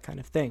and all that kind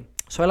of thing.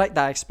 So I like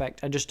that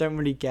aspect. I just don't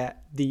really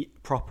get the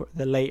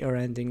later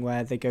ending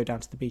where they go down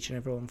to the beach and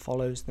everyone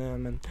follows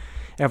them and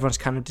everyone's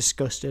kind of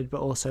disgusted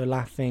but also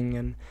laughing,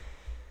 and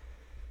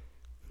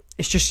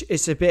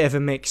it's a bit of a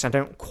mix. I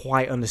don't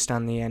quite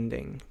understand the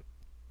ending,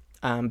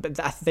 but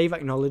they've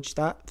acknowledged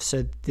that.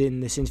 So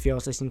in this interview I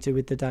was listening to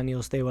with the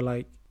Daniels, they were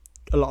like,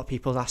 a lot of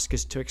people ask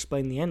us to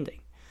explain the ending.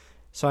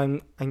 So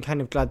I'm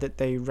kind of glad that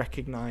they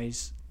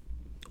recognise,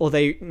 or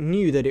they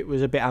knew that it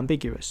was a bit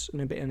ambiguous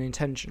and a bit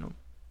unintentional.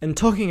 And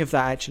talking of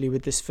that, actually,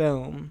 with this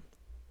film,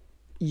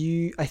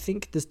 I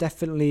think there's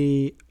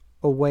definitely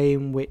a way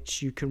in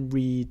which you can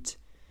read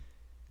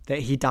that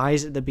he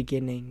dies at the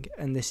beginning,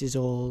 and this is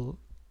all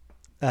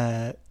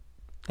a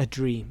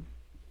dream.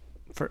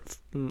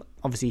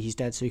 Obviously, he's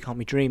dead, so he can't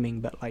be dreaming,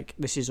 but like,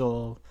 this is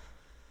all,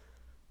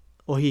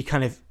 or he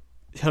kind of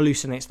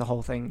hallucinates the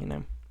whole thing, you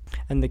know,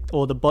 and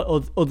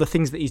the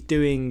things that he's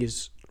doing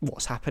is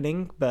what's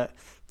happening, but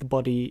the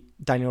body,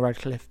 Daniel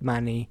Radcliffe,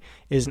 Manny,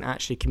 isn't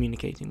actually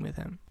communicating with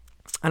him.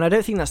 And I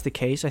don't think that's the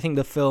case. I think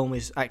the film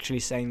is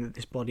actually saying that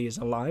this body is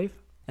alive.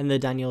 And the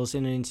Daniels,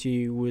 in an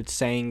interview, were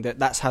saying that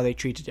that's how they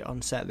treated it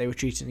on set. They were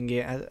treating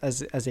it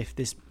as if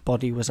this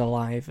body was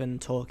alive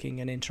and talking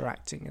and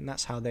interacting, and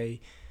that's how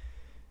the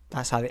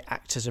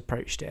actors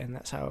approached it, and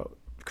that's how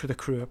the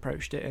crew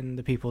approached it, and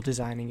the people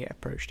designing it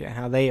approached it, and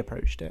how they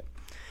approached it.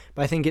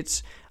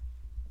 But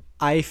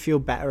I feel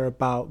better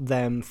about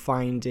them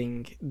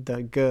finding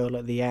the girl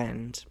at the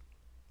end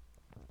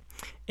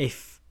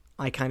if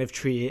I kind of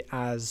treat it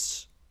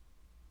as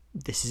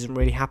this isn't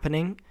really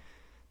happening.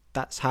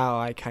 That's how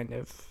I kind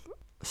of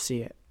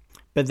see it.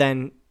 But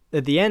then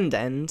at the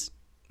end,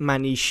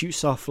 Manny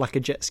shoots off like a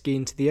jet ski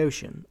into the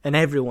ocean and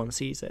everyone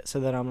sees it. So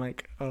then I'm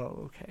like,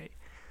 oh, okay,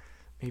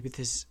 maybe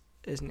this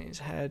isn't his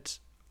head.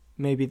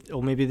 Maybe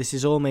this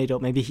is all made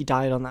up. Maybe he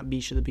died on that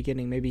beach at the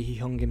beginning. Maybe he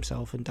hung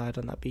himself and died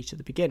on that beach at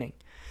the beginning.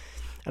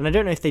 And I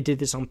don't know if they did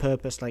this on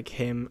purpose, like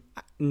him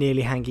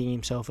nearly hanging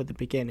himself at the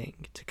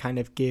beginning to kind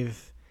of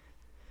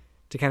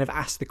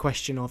ask the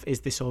question of,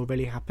 is this all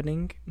really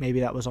happening? Maybe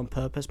that was on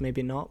purpose,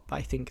 maybe not. But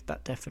I think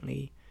that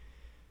definitely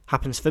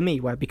happens for me,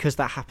 where because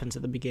that happens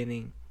at the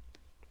beginning,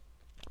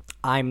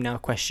 I'm now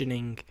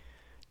questioning,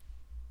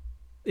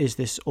 is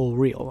this all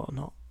real or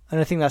not? And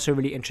I think that's a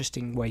really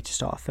interesting way to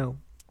start a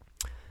film.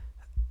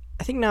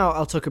 I think now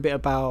I'll talk a bit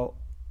about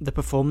the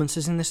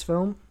performances in this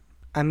film.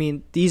 I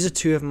mean, these are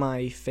two of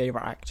my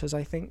favourite actors,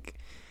 I think.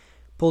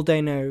 Paul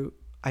Dano,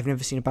 I've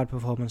never seen a bad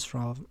performance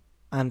from,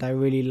 and I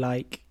really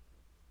like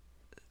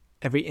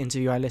every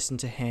interview I listen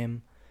to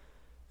him.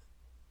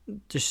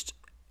 Just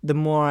the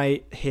more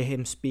I hear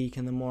him speak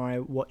and the more I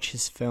watch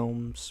his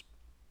films,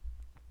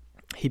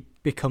 he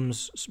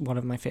becomes one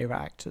of my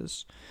favourite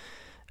actors.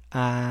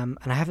 And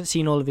I haven't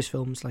seen all of his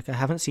films. Like, I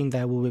haven't seen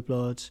There Will Be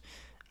Blood.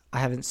 I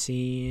haven't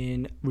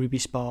seen Ruby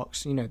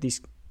Sparks. You know,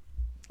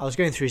 I was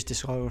going through his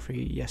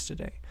discography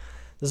yesterday.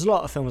 There's a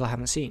lot of films I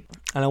haven't seen,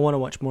 and I want to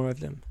watch more of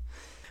them.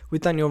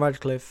 With Daniel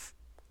Radcliffe,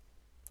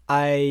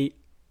 and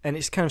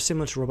it's kind of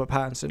similar to Robert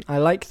Pattinson, I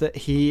like that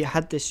he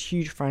had this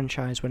huge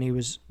franchise when he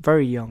was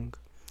very young,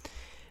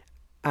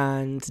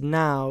 and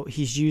now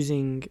he's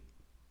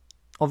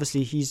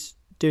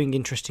doing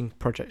interesting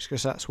projects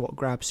because that's what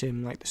grabs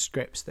him, like the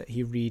scripts that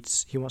he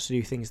reads. He wants to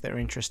do things that are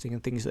interesting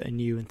and things that are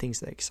new and things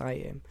that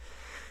excite him.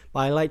 But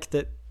I like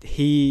that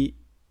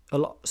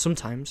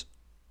sometimes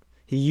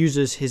he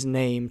uses his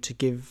name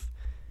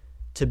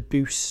to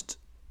boost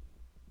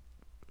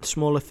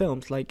smaller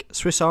films, like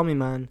Swiss Army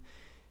Man.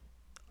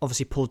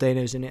 Obviously, Paul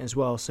Dano's in it as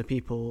well, so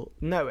people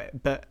know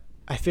it. But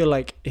I feel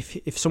like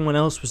if someone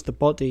else was the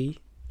body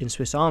in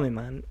Swiss Army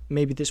Man,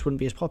 maybe this wouldn't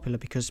be as popular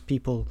because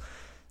people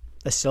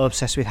are still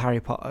obsessed with Harry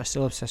Potter, are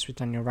still obsessed with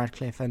Daniel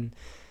Radcliffe, and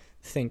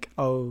think,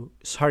 oh,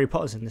 Harry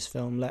Potter's in this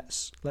film,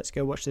 let's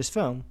go watch this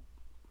film.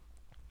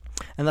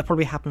 And that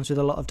probably happens with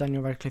a lot of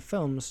Daniel Radcliffe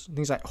films,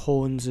 things like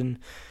Horns and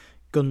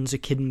Guns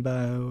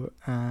Akimbo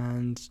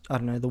and, I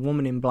don't know, The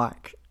Woman in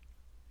Black.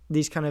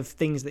 These kind of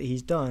things that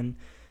he's done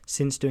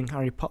since doing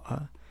Harry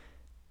Potter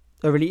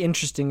are really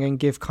interesting and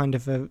give kind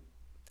of a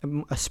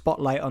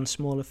spotlight on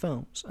smaller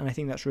films. And I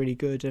think that's really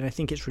good, and I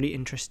think it's really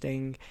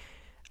interesting,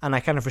 and I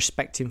kind of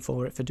respect him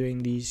for it, for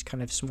doing these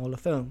kind of smaller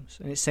films.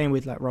 And it's same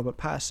with like Robert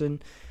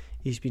Pattinson.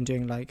 He's been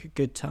doing like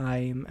Good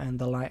Time and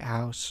The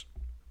Lighthouse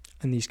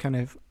and these kind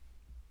of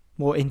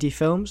more indie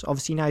films.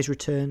 Obviously now he's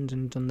returned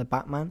and done The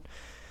Batman,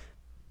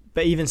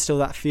 but even still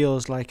that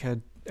feels like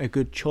a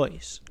good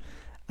choice.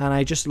 And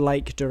I just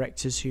like I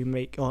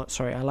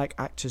like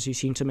actors who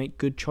seem to make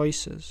good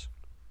choices.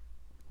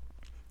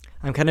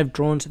 I'm kind of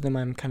drawn to them.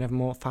 I'm kind of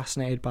more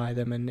fascinated by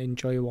them and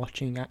enjoy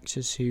watching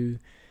actors who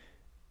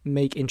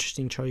make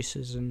interesting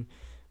choices and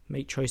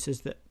make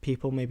choices that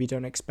people maybe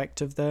don't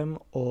expect of them,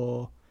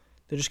 or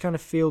they just kind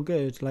of feel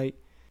good. Like,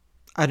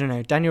 I don't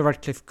know, Daniel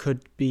Radcliffe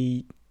could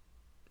be,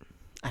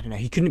 I don't know,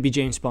 he couldn't be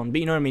James Bond, but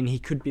you know what I mean? He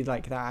could be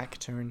like that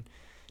actor and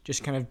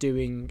just kind of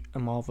doing a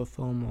Marvel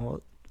film,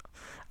 or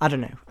I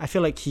don't know. I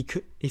feel like he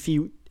could, if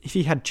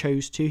he had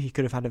chose to, he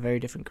could have had a very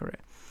different career.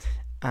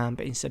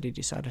 But instead he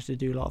decided to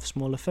do a lot of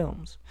smaller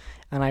films.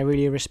 And I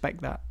really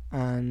respect that.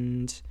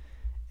 And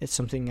it's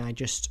something I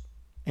just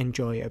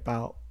enjoy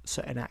about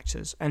certain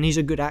actors. And he's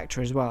a good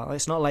actor as well.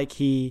 It's not like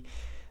he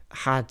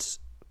had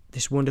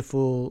this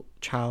wonderful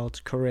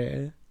child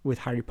career with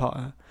Harry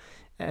Potter,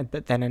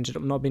 but then ended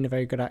up not being a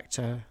very good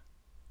actor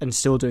and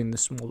still doing the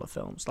smaller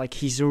films. Like,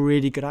 he's a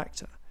really good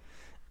actor.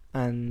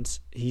 And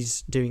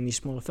he's doing these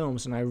smaller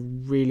films. And I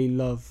really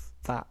love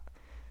that.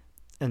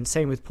 And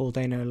same with Paul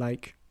Dano,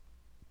 like,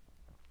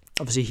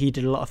 obviously he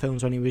did a lot of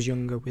films when he was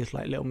younger with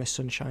like Little Miss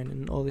Sunshine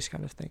and all this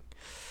kind of thing.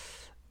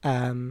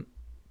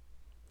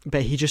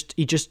 But he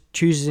just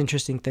chooses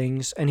interesting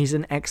things, and he's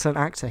an excellent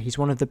actor. He's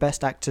one of the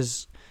best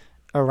actors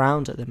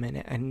around at the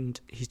minute, and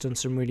he's done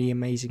some really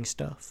amazing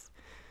stuff.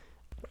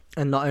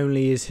 And not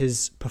only is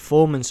his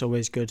performance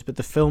always good, but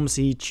the films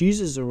he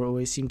chooses are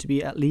always seem to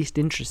be at least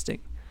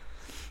interesting.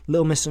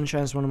 Little Miss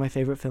Sunshine is one of my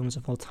favourite films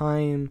of all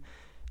time.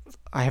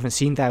 I haven't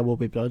seen There Will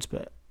Be Blood,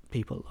 but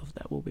people love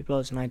There Will Be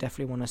Blood, and I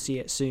definitely want to see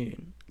it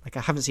soon. Like,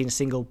 I haven't seen a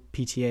single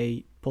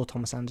PTA Paul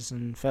Thomas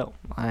Anderson film.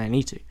 I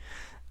need to.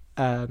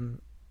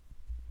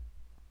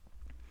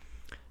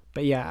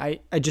 But yeah,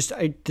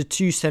 the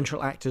two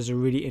central actors are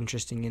really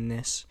interesting in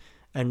this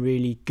and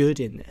really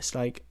good in this.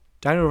 Like,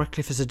 Daniel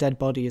Radcliffe as a dead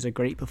body is a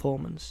great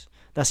performance.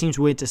 That seems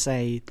weird to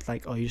say,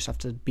 like, oh, you just have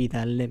to be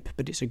there limp,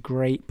 but it's a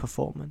great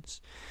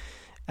performance.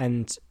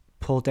 And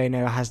Paul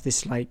Dano has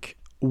this, like,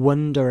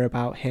 wonder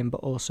about him, but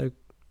also,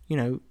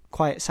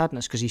 quiet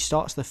sadness, because he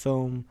starts the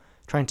film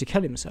trying to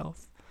kill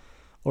himself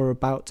or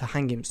about to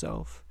hang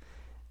himself.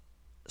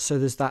 So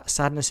there's that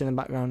sadness in the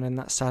background, and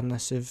that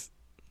sadness of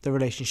the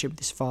relationship with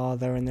his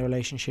father and the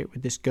relationship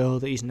with this girl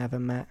that he's never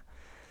met.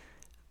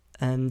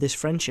 And this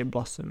friendship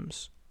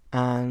blossoms.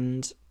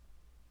 And,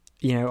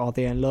 are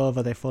they in love?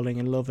 Are they falling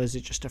in love? Is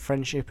it just a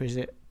friendship? Is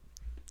it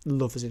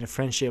love as in a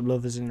friendship?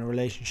 Love as in a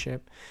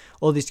relationship?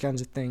 All these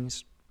kinds of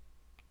things.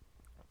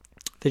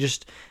 They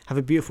just have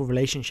a beautiful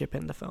relationship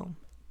in the film.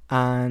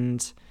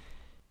 And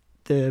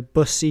the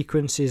bus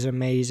sequence is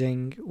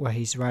amazing, where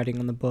he's riding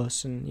on the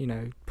bus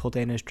and, Paul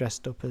Dano's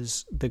dressed up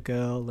as the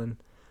girl, and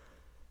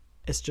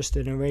it's just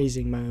an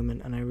amazing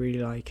moment, and I really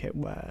like it,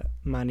 where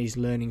Manny's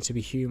learning to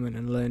be human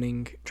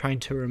and trying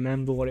to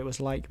remember what it was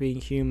like being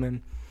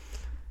human.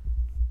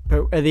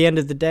 But at the end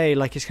of the day,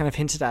 like it's kind of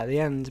hinted at the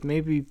end,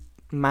 maybe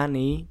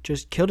Manny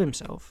just killed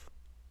himself,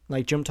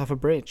 like jumped off a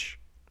bridge,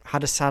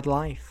 had a sad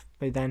life,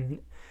 but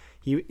then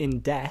in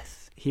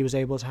death, he was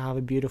able to have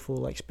a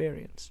beautiful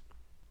experience.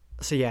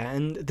 So yeah,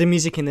 and the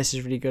music in this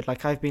is really good.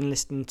 Like I've been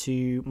listening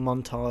to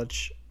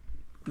Montage,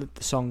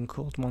 the song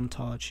called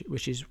Montage,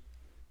 which is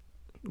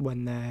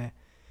when they're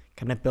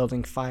kind of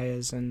building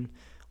fires and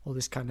all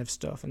this kind of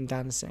stuff and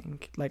dancing.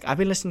 Like I've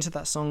been listening to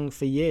that song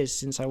for years,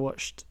 since I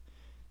watched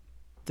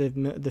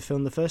the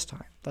film the first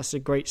time. That's a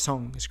great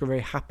song. It's a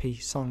very happy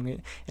song,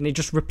 and it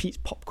just repeats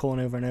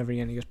popcorn over and over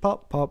again. It goes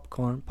pop,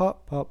 popcorn,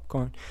 pop,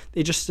 popcorn.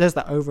 It just says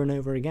that over and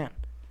over again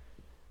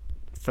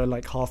for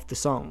like half the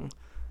song.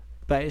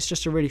 But it's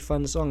just a really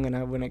fun song,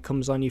 and when it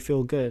comes on, you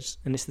feel good.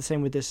 And it's the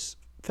same with this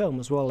film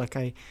as well. Like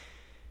I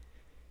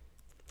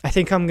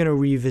think I'm going to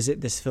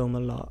revisit this film a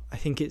lot. I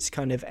think it's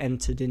kind of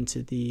entered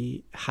into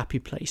the happy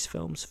place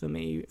films for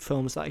me,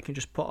 films that I can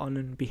just put on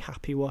and be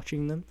happy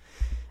watching them.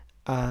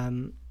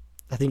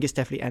 I think it's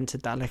definitely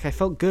entered that. Like I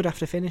felt good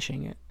after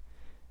finishing it.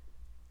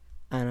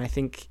 And I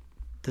think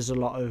there's a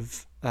lot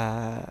of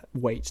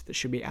weight that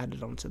should be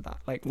added onto that.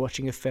 Like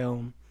watching a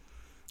film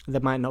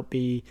that might not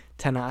be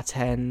 10 out of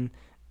 10,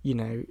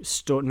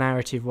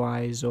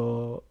 narrative-wise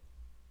or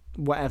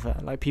whatever.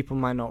 Like people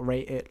might not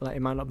rate it, like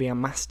it might not be a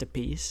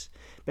masterpiece,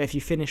 but if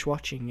you finish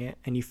watching it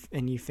and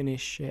you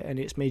finish it and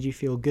it's made you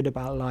feel good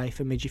about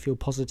life and made you feel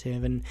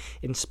positive and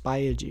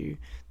inspired you,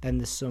 then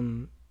there's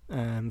some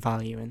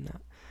value in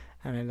that.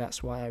 And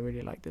that's why I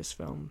really like this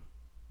film.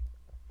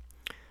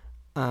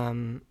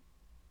 And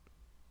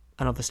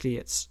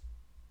obviously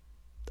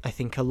I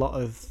think a lot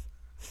of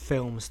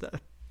films that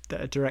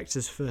are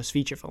directors' first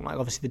feature film, like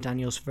obviously the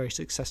Daniels are very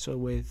successful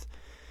with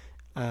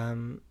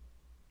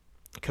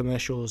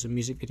commercials and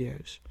music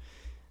videos,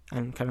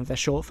 and kind of their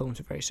short films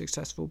are very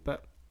successful,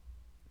 but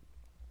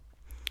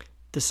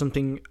there's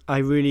something I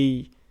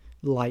really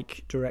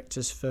like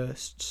directors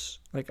firsts.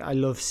 Like I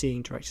love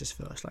seeing directors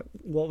first. Like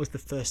what was the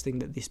first thing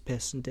that this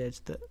person did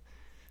that,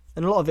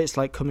 and a lot of it's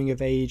like coming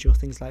of age or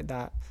things like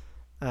that.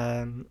 But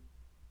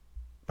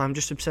I'm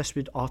just obsessed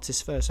with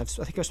artists first. I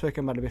think I've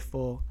spoken about it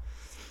before,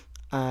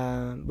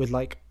 with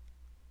like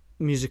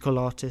musical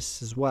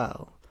artists as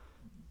well.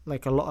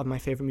 Like a lot of my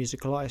favourite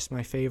musical artists,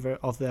 my favourite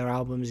of their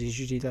albums is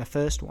usually their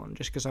first one,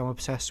 just because I'm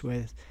obsessed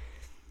with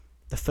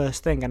the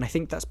first thing. And I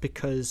think that's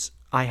because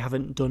I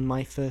haven't done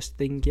my first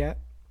thing yet.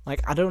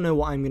 Like I don't know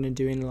what I'm going to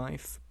do in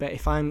life, but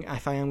if I am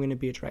going to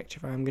be a director,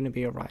 if I am going to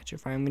be a writer,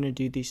 if I am going to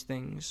do these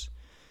things,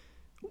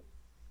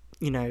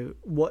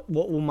 what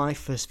will my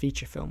first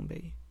feature film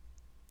be?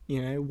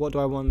 What do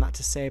I want that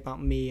to say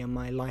about me and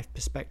my life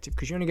perspective?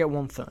 Because you only get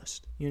one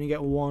first. You only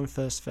get one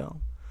first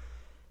film.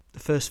 The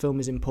first film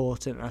is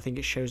important, and I think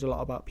it shows a lot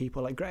about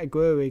people. Like Greta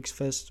Gerwig's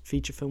first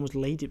feature film was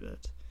Lady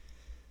Bird.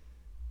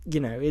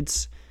 And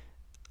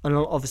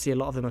obviously a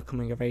lot of them are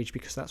coming of age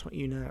because that's what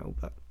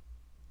but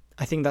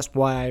I think that's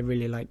why I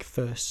really like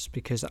firsts,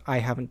 because I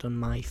haven't done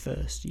my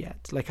first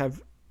yet. Like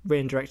I've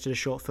written and directed a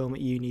short film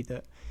at uni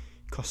that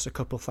costs a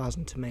couple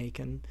 $1,000 to make,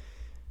 and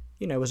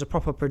it was a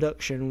proper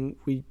production.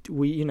 We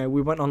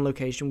went on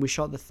location, we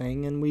shot the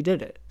thing, and we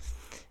did it.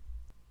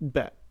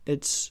 But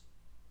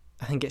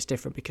I think it's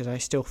different because I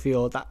still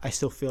feel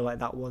like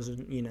that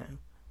wasn't,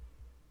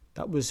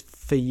 that was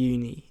for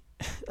uni.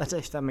 I don't know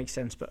if that makes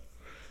sense, but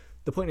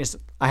the point is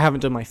I haven't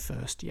done my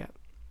first yet,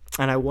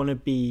 and I want to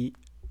be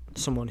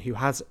someone who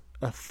has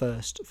a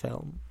first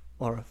film,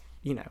 or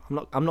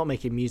I'm not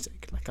making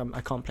music. Like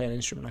I can't play an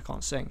instrument, I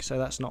can't sing, so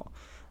that's not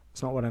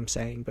what I'm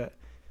saying. But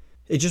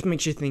it just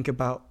makes you think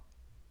about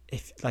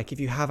if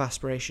you have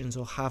aspirations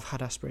or have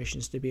had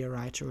aspirations to be a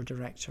writer or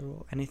director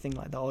or anything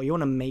like that, or you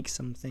want to make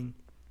something,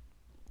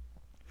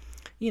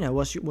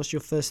 what's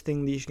your first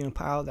thing that you're going to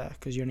put out there,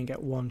 because you only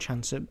get one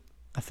chance at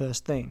a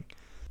first thing.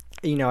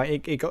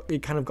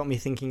 It kind of got me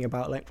thinking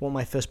about like what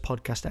my first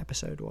podcast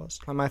episode was.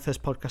 Like my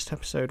first podcast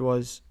episode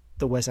was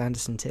the Wes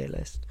Anderson tier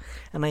list,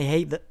 and I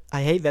hate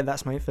that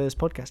that's my first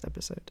podcast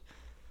episode,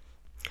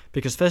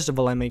 because first of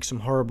all I make some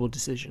horrible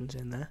decisions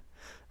in there.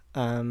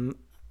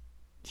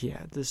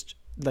 There's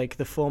like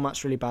the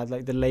format's really bad,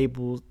 like the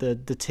labels, the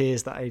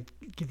tiers that I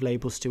give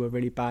labels to are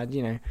really bad.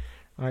 I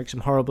make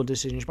some horrible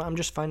decisions, but I'm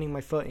just finding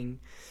my footing,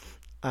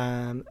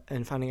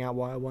 and finding out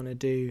what I want to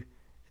do.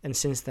 And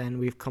since then,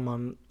 we've come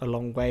on a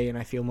long way, and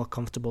I feel more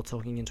comfortable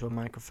talking into a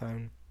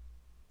microphone.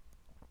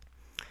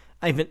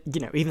 Even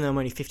though I'm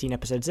only 15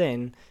 episodes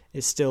in,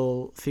 it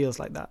still feels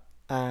like that.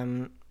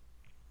 But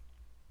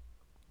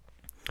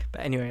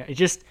anyway,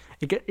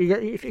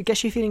 it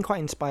gets you feeling quite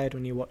inspired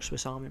when you watch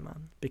Swiss Army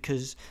Man,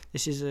 because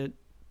this is a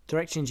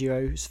directing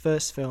duo's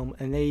first film,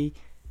 and it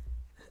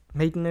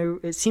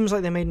seems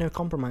like they made no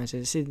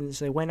compromises.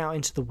 They went out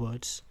into the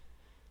woods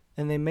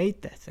and they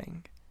made their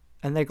thing,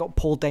 and they got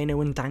Paul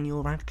Dano and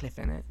Daniel Radcliffe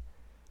in it.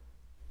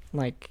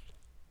 Like,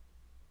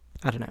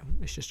 I don't know,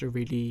 it's just a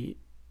really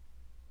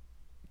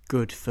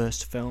good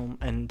first film,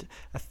 and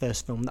a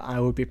first film that I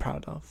would be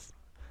proud of.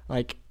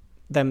 Like,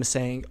 them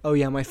saying, oh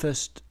yeah, my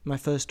first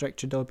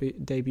director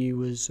debut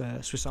was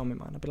Swiss Army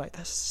Man. I'd be like,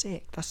 that's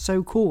sick, that's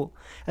so cool.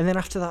 And then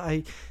after that,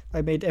 I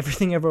made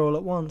Everything Ever All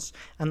at Once,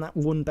 and that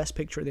won Best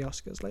Picture at the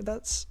Oscars. Like,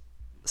 that's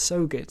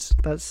so good.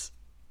 That's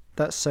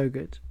so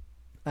good.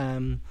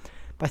 But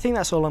I think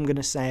that's all I'm going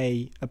to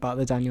say about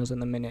the Daniels in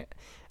the minute.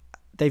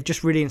 They've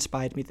just really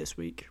inspired me this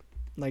week.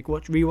 Like,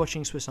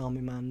 rewatching Swiss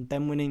Army Man,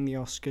 them winning the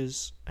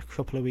Oscars a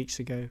couple of weeks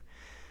ago,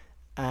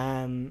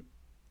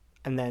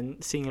 and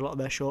then seeing a lot of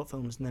their short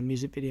films and their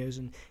music videos,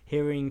 and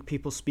hearing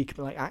people speak,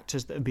 like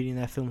actors that have been in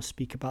their films,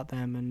 speak about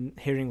them, and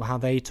hearing how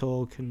they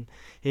talk, and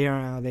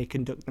hearing how they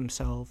conduct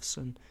themselves,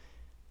 and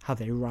how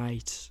they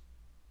write,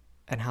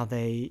 and how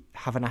they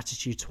have an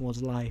attitude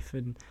towards life,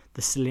 and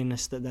the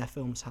silliness that their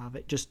films have.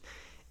 It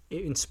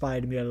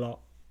inspired me a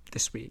lot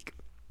this week,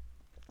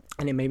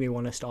 and it made me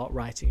want to start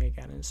writing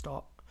again,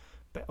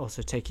 but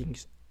also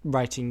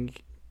writing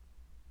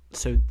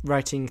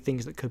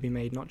things that could be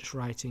made, not just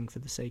writing for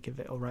the sake of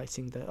it, or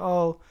writing that,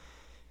 oh,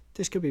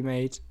 this could be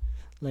made.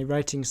 Like,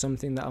 writing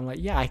something that I'm like,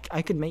 yeah,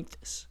 I could make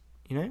this,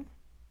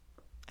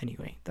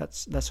 Anyway,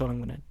 that's all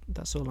I'm gonna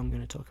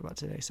talk about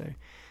today. So,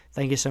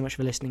 thank you so much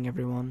for listening,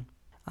 everyone.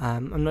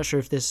 I'm not sure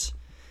if this,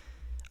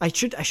 I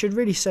should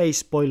really say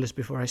spoilers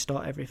before I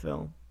start every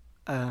film,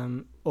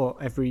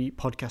 or every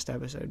podcast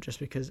episode, just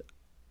because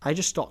I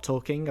just stopped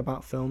talking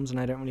about films and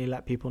I don't really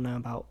let people know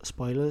about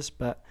spoilers,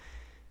 but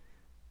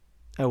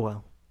oh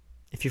well.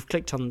 If you've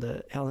clicked on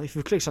the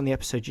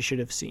episode, you should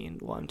have seen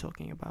what I'm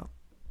talking about,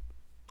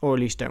 or at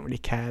least don't really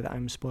care that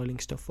I'm spoiling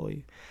stuff for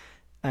you.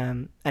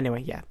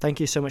 Anyway, yeah. Thank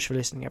you so much for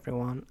listening,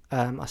 everyone.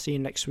 I'll see you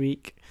next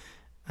week.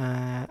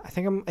 I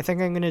think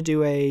I'm gonna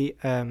do a.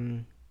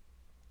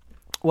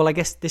 Well, I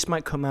guess this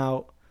might come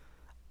out.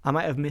 I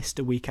might have missed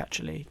a week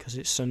actually, because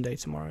it's Sunday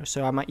tomorrow.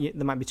 So there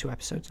might be 2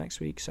 episodes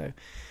next week. So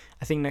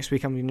I think next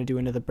week I'm going to do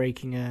another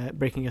breaking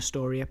a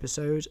story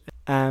episode.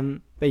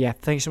 But yeah,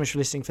 thank you so much for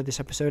listening for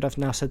this episode. I've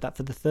now said that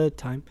for the 3rd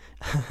time.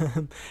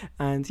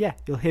 And yeah,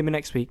 you'll hear me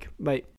next week. Bye.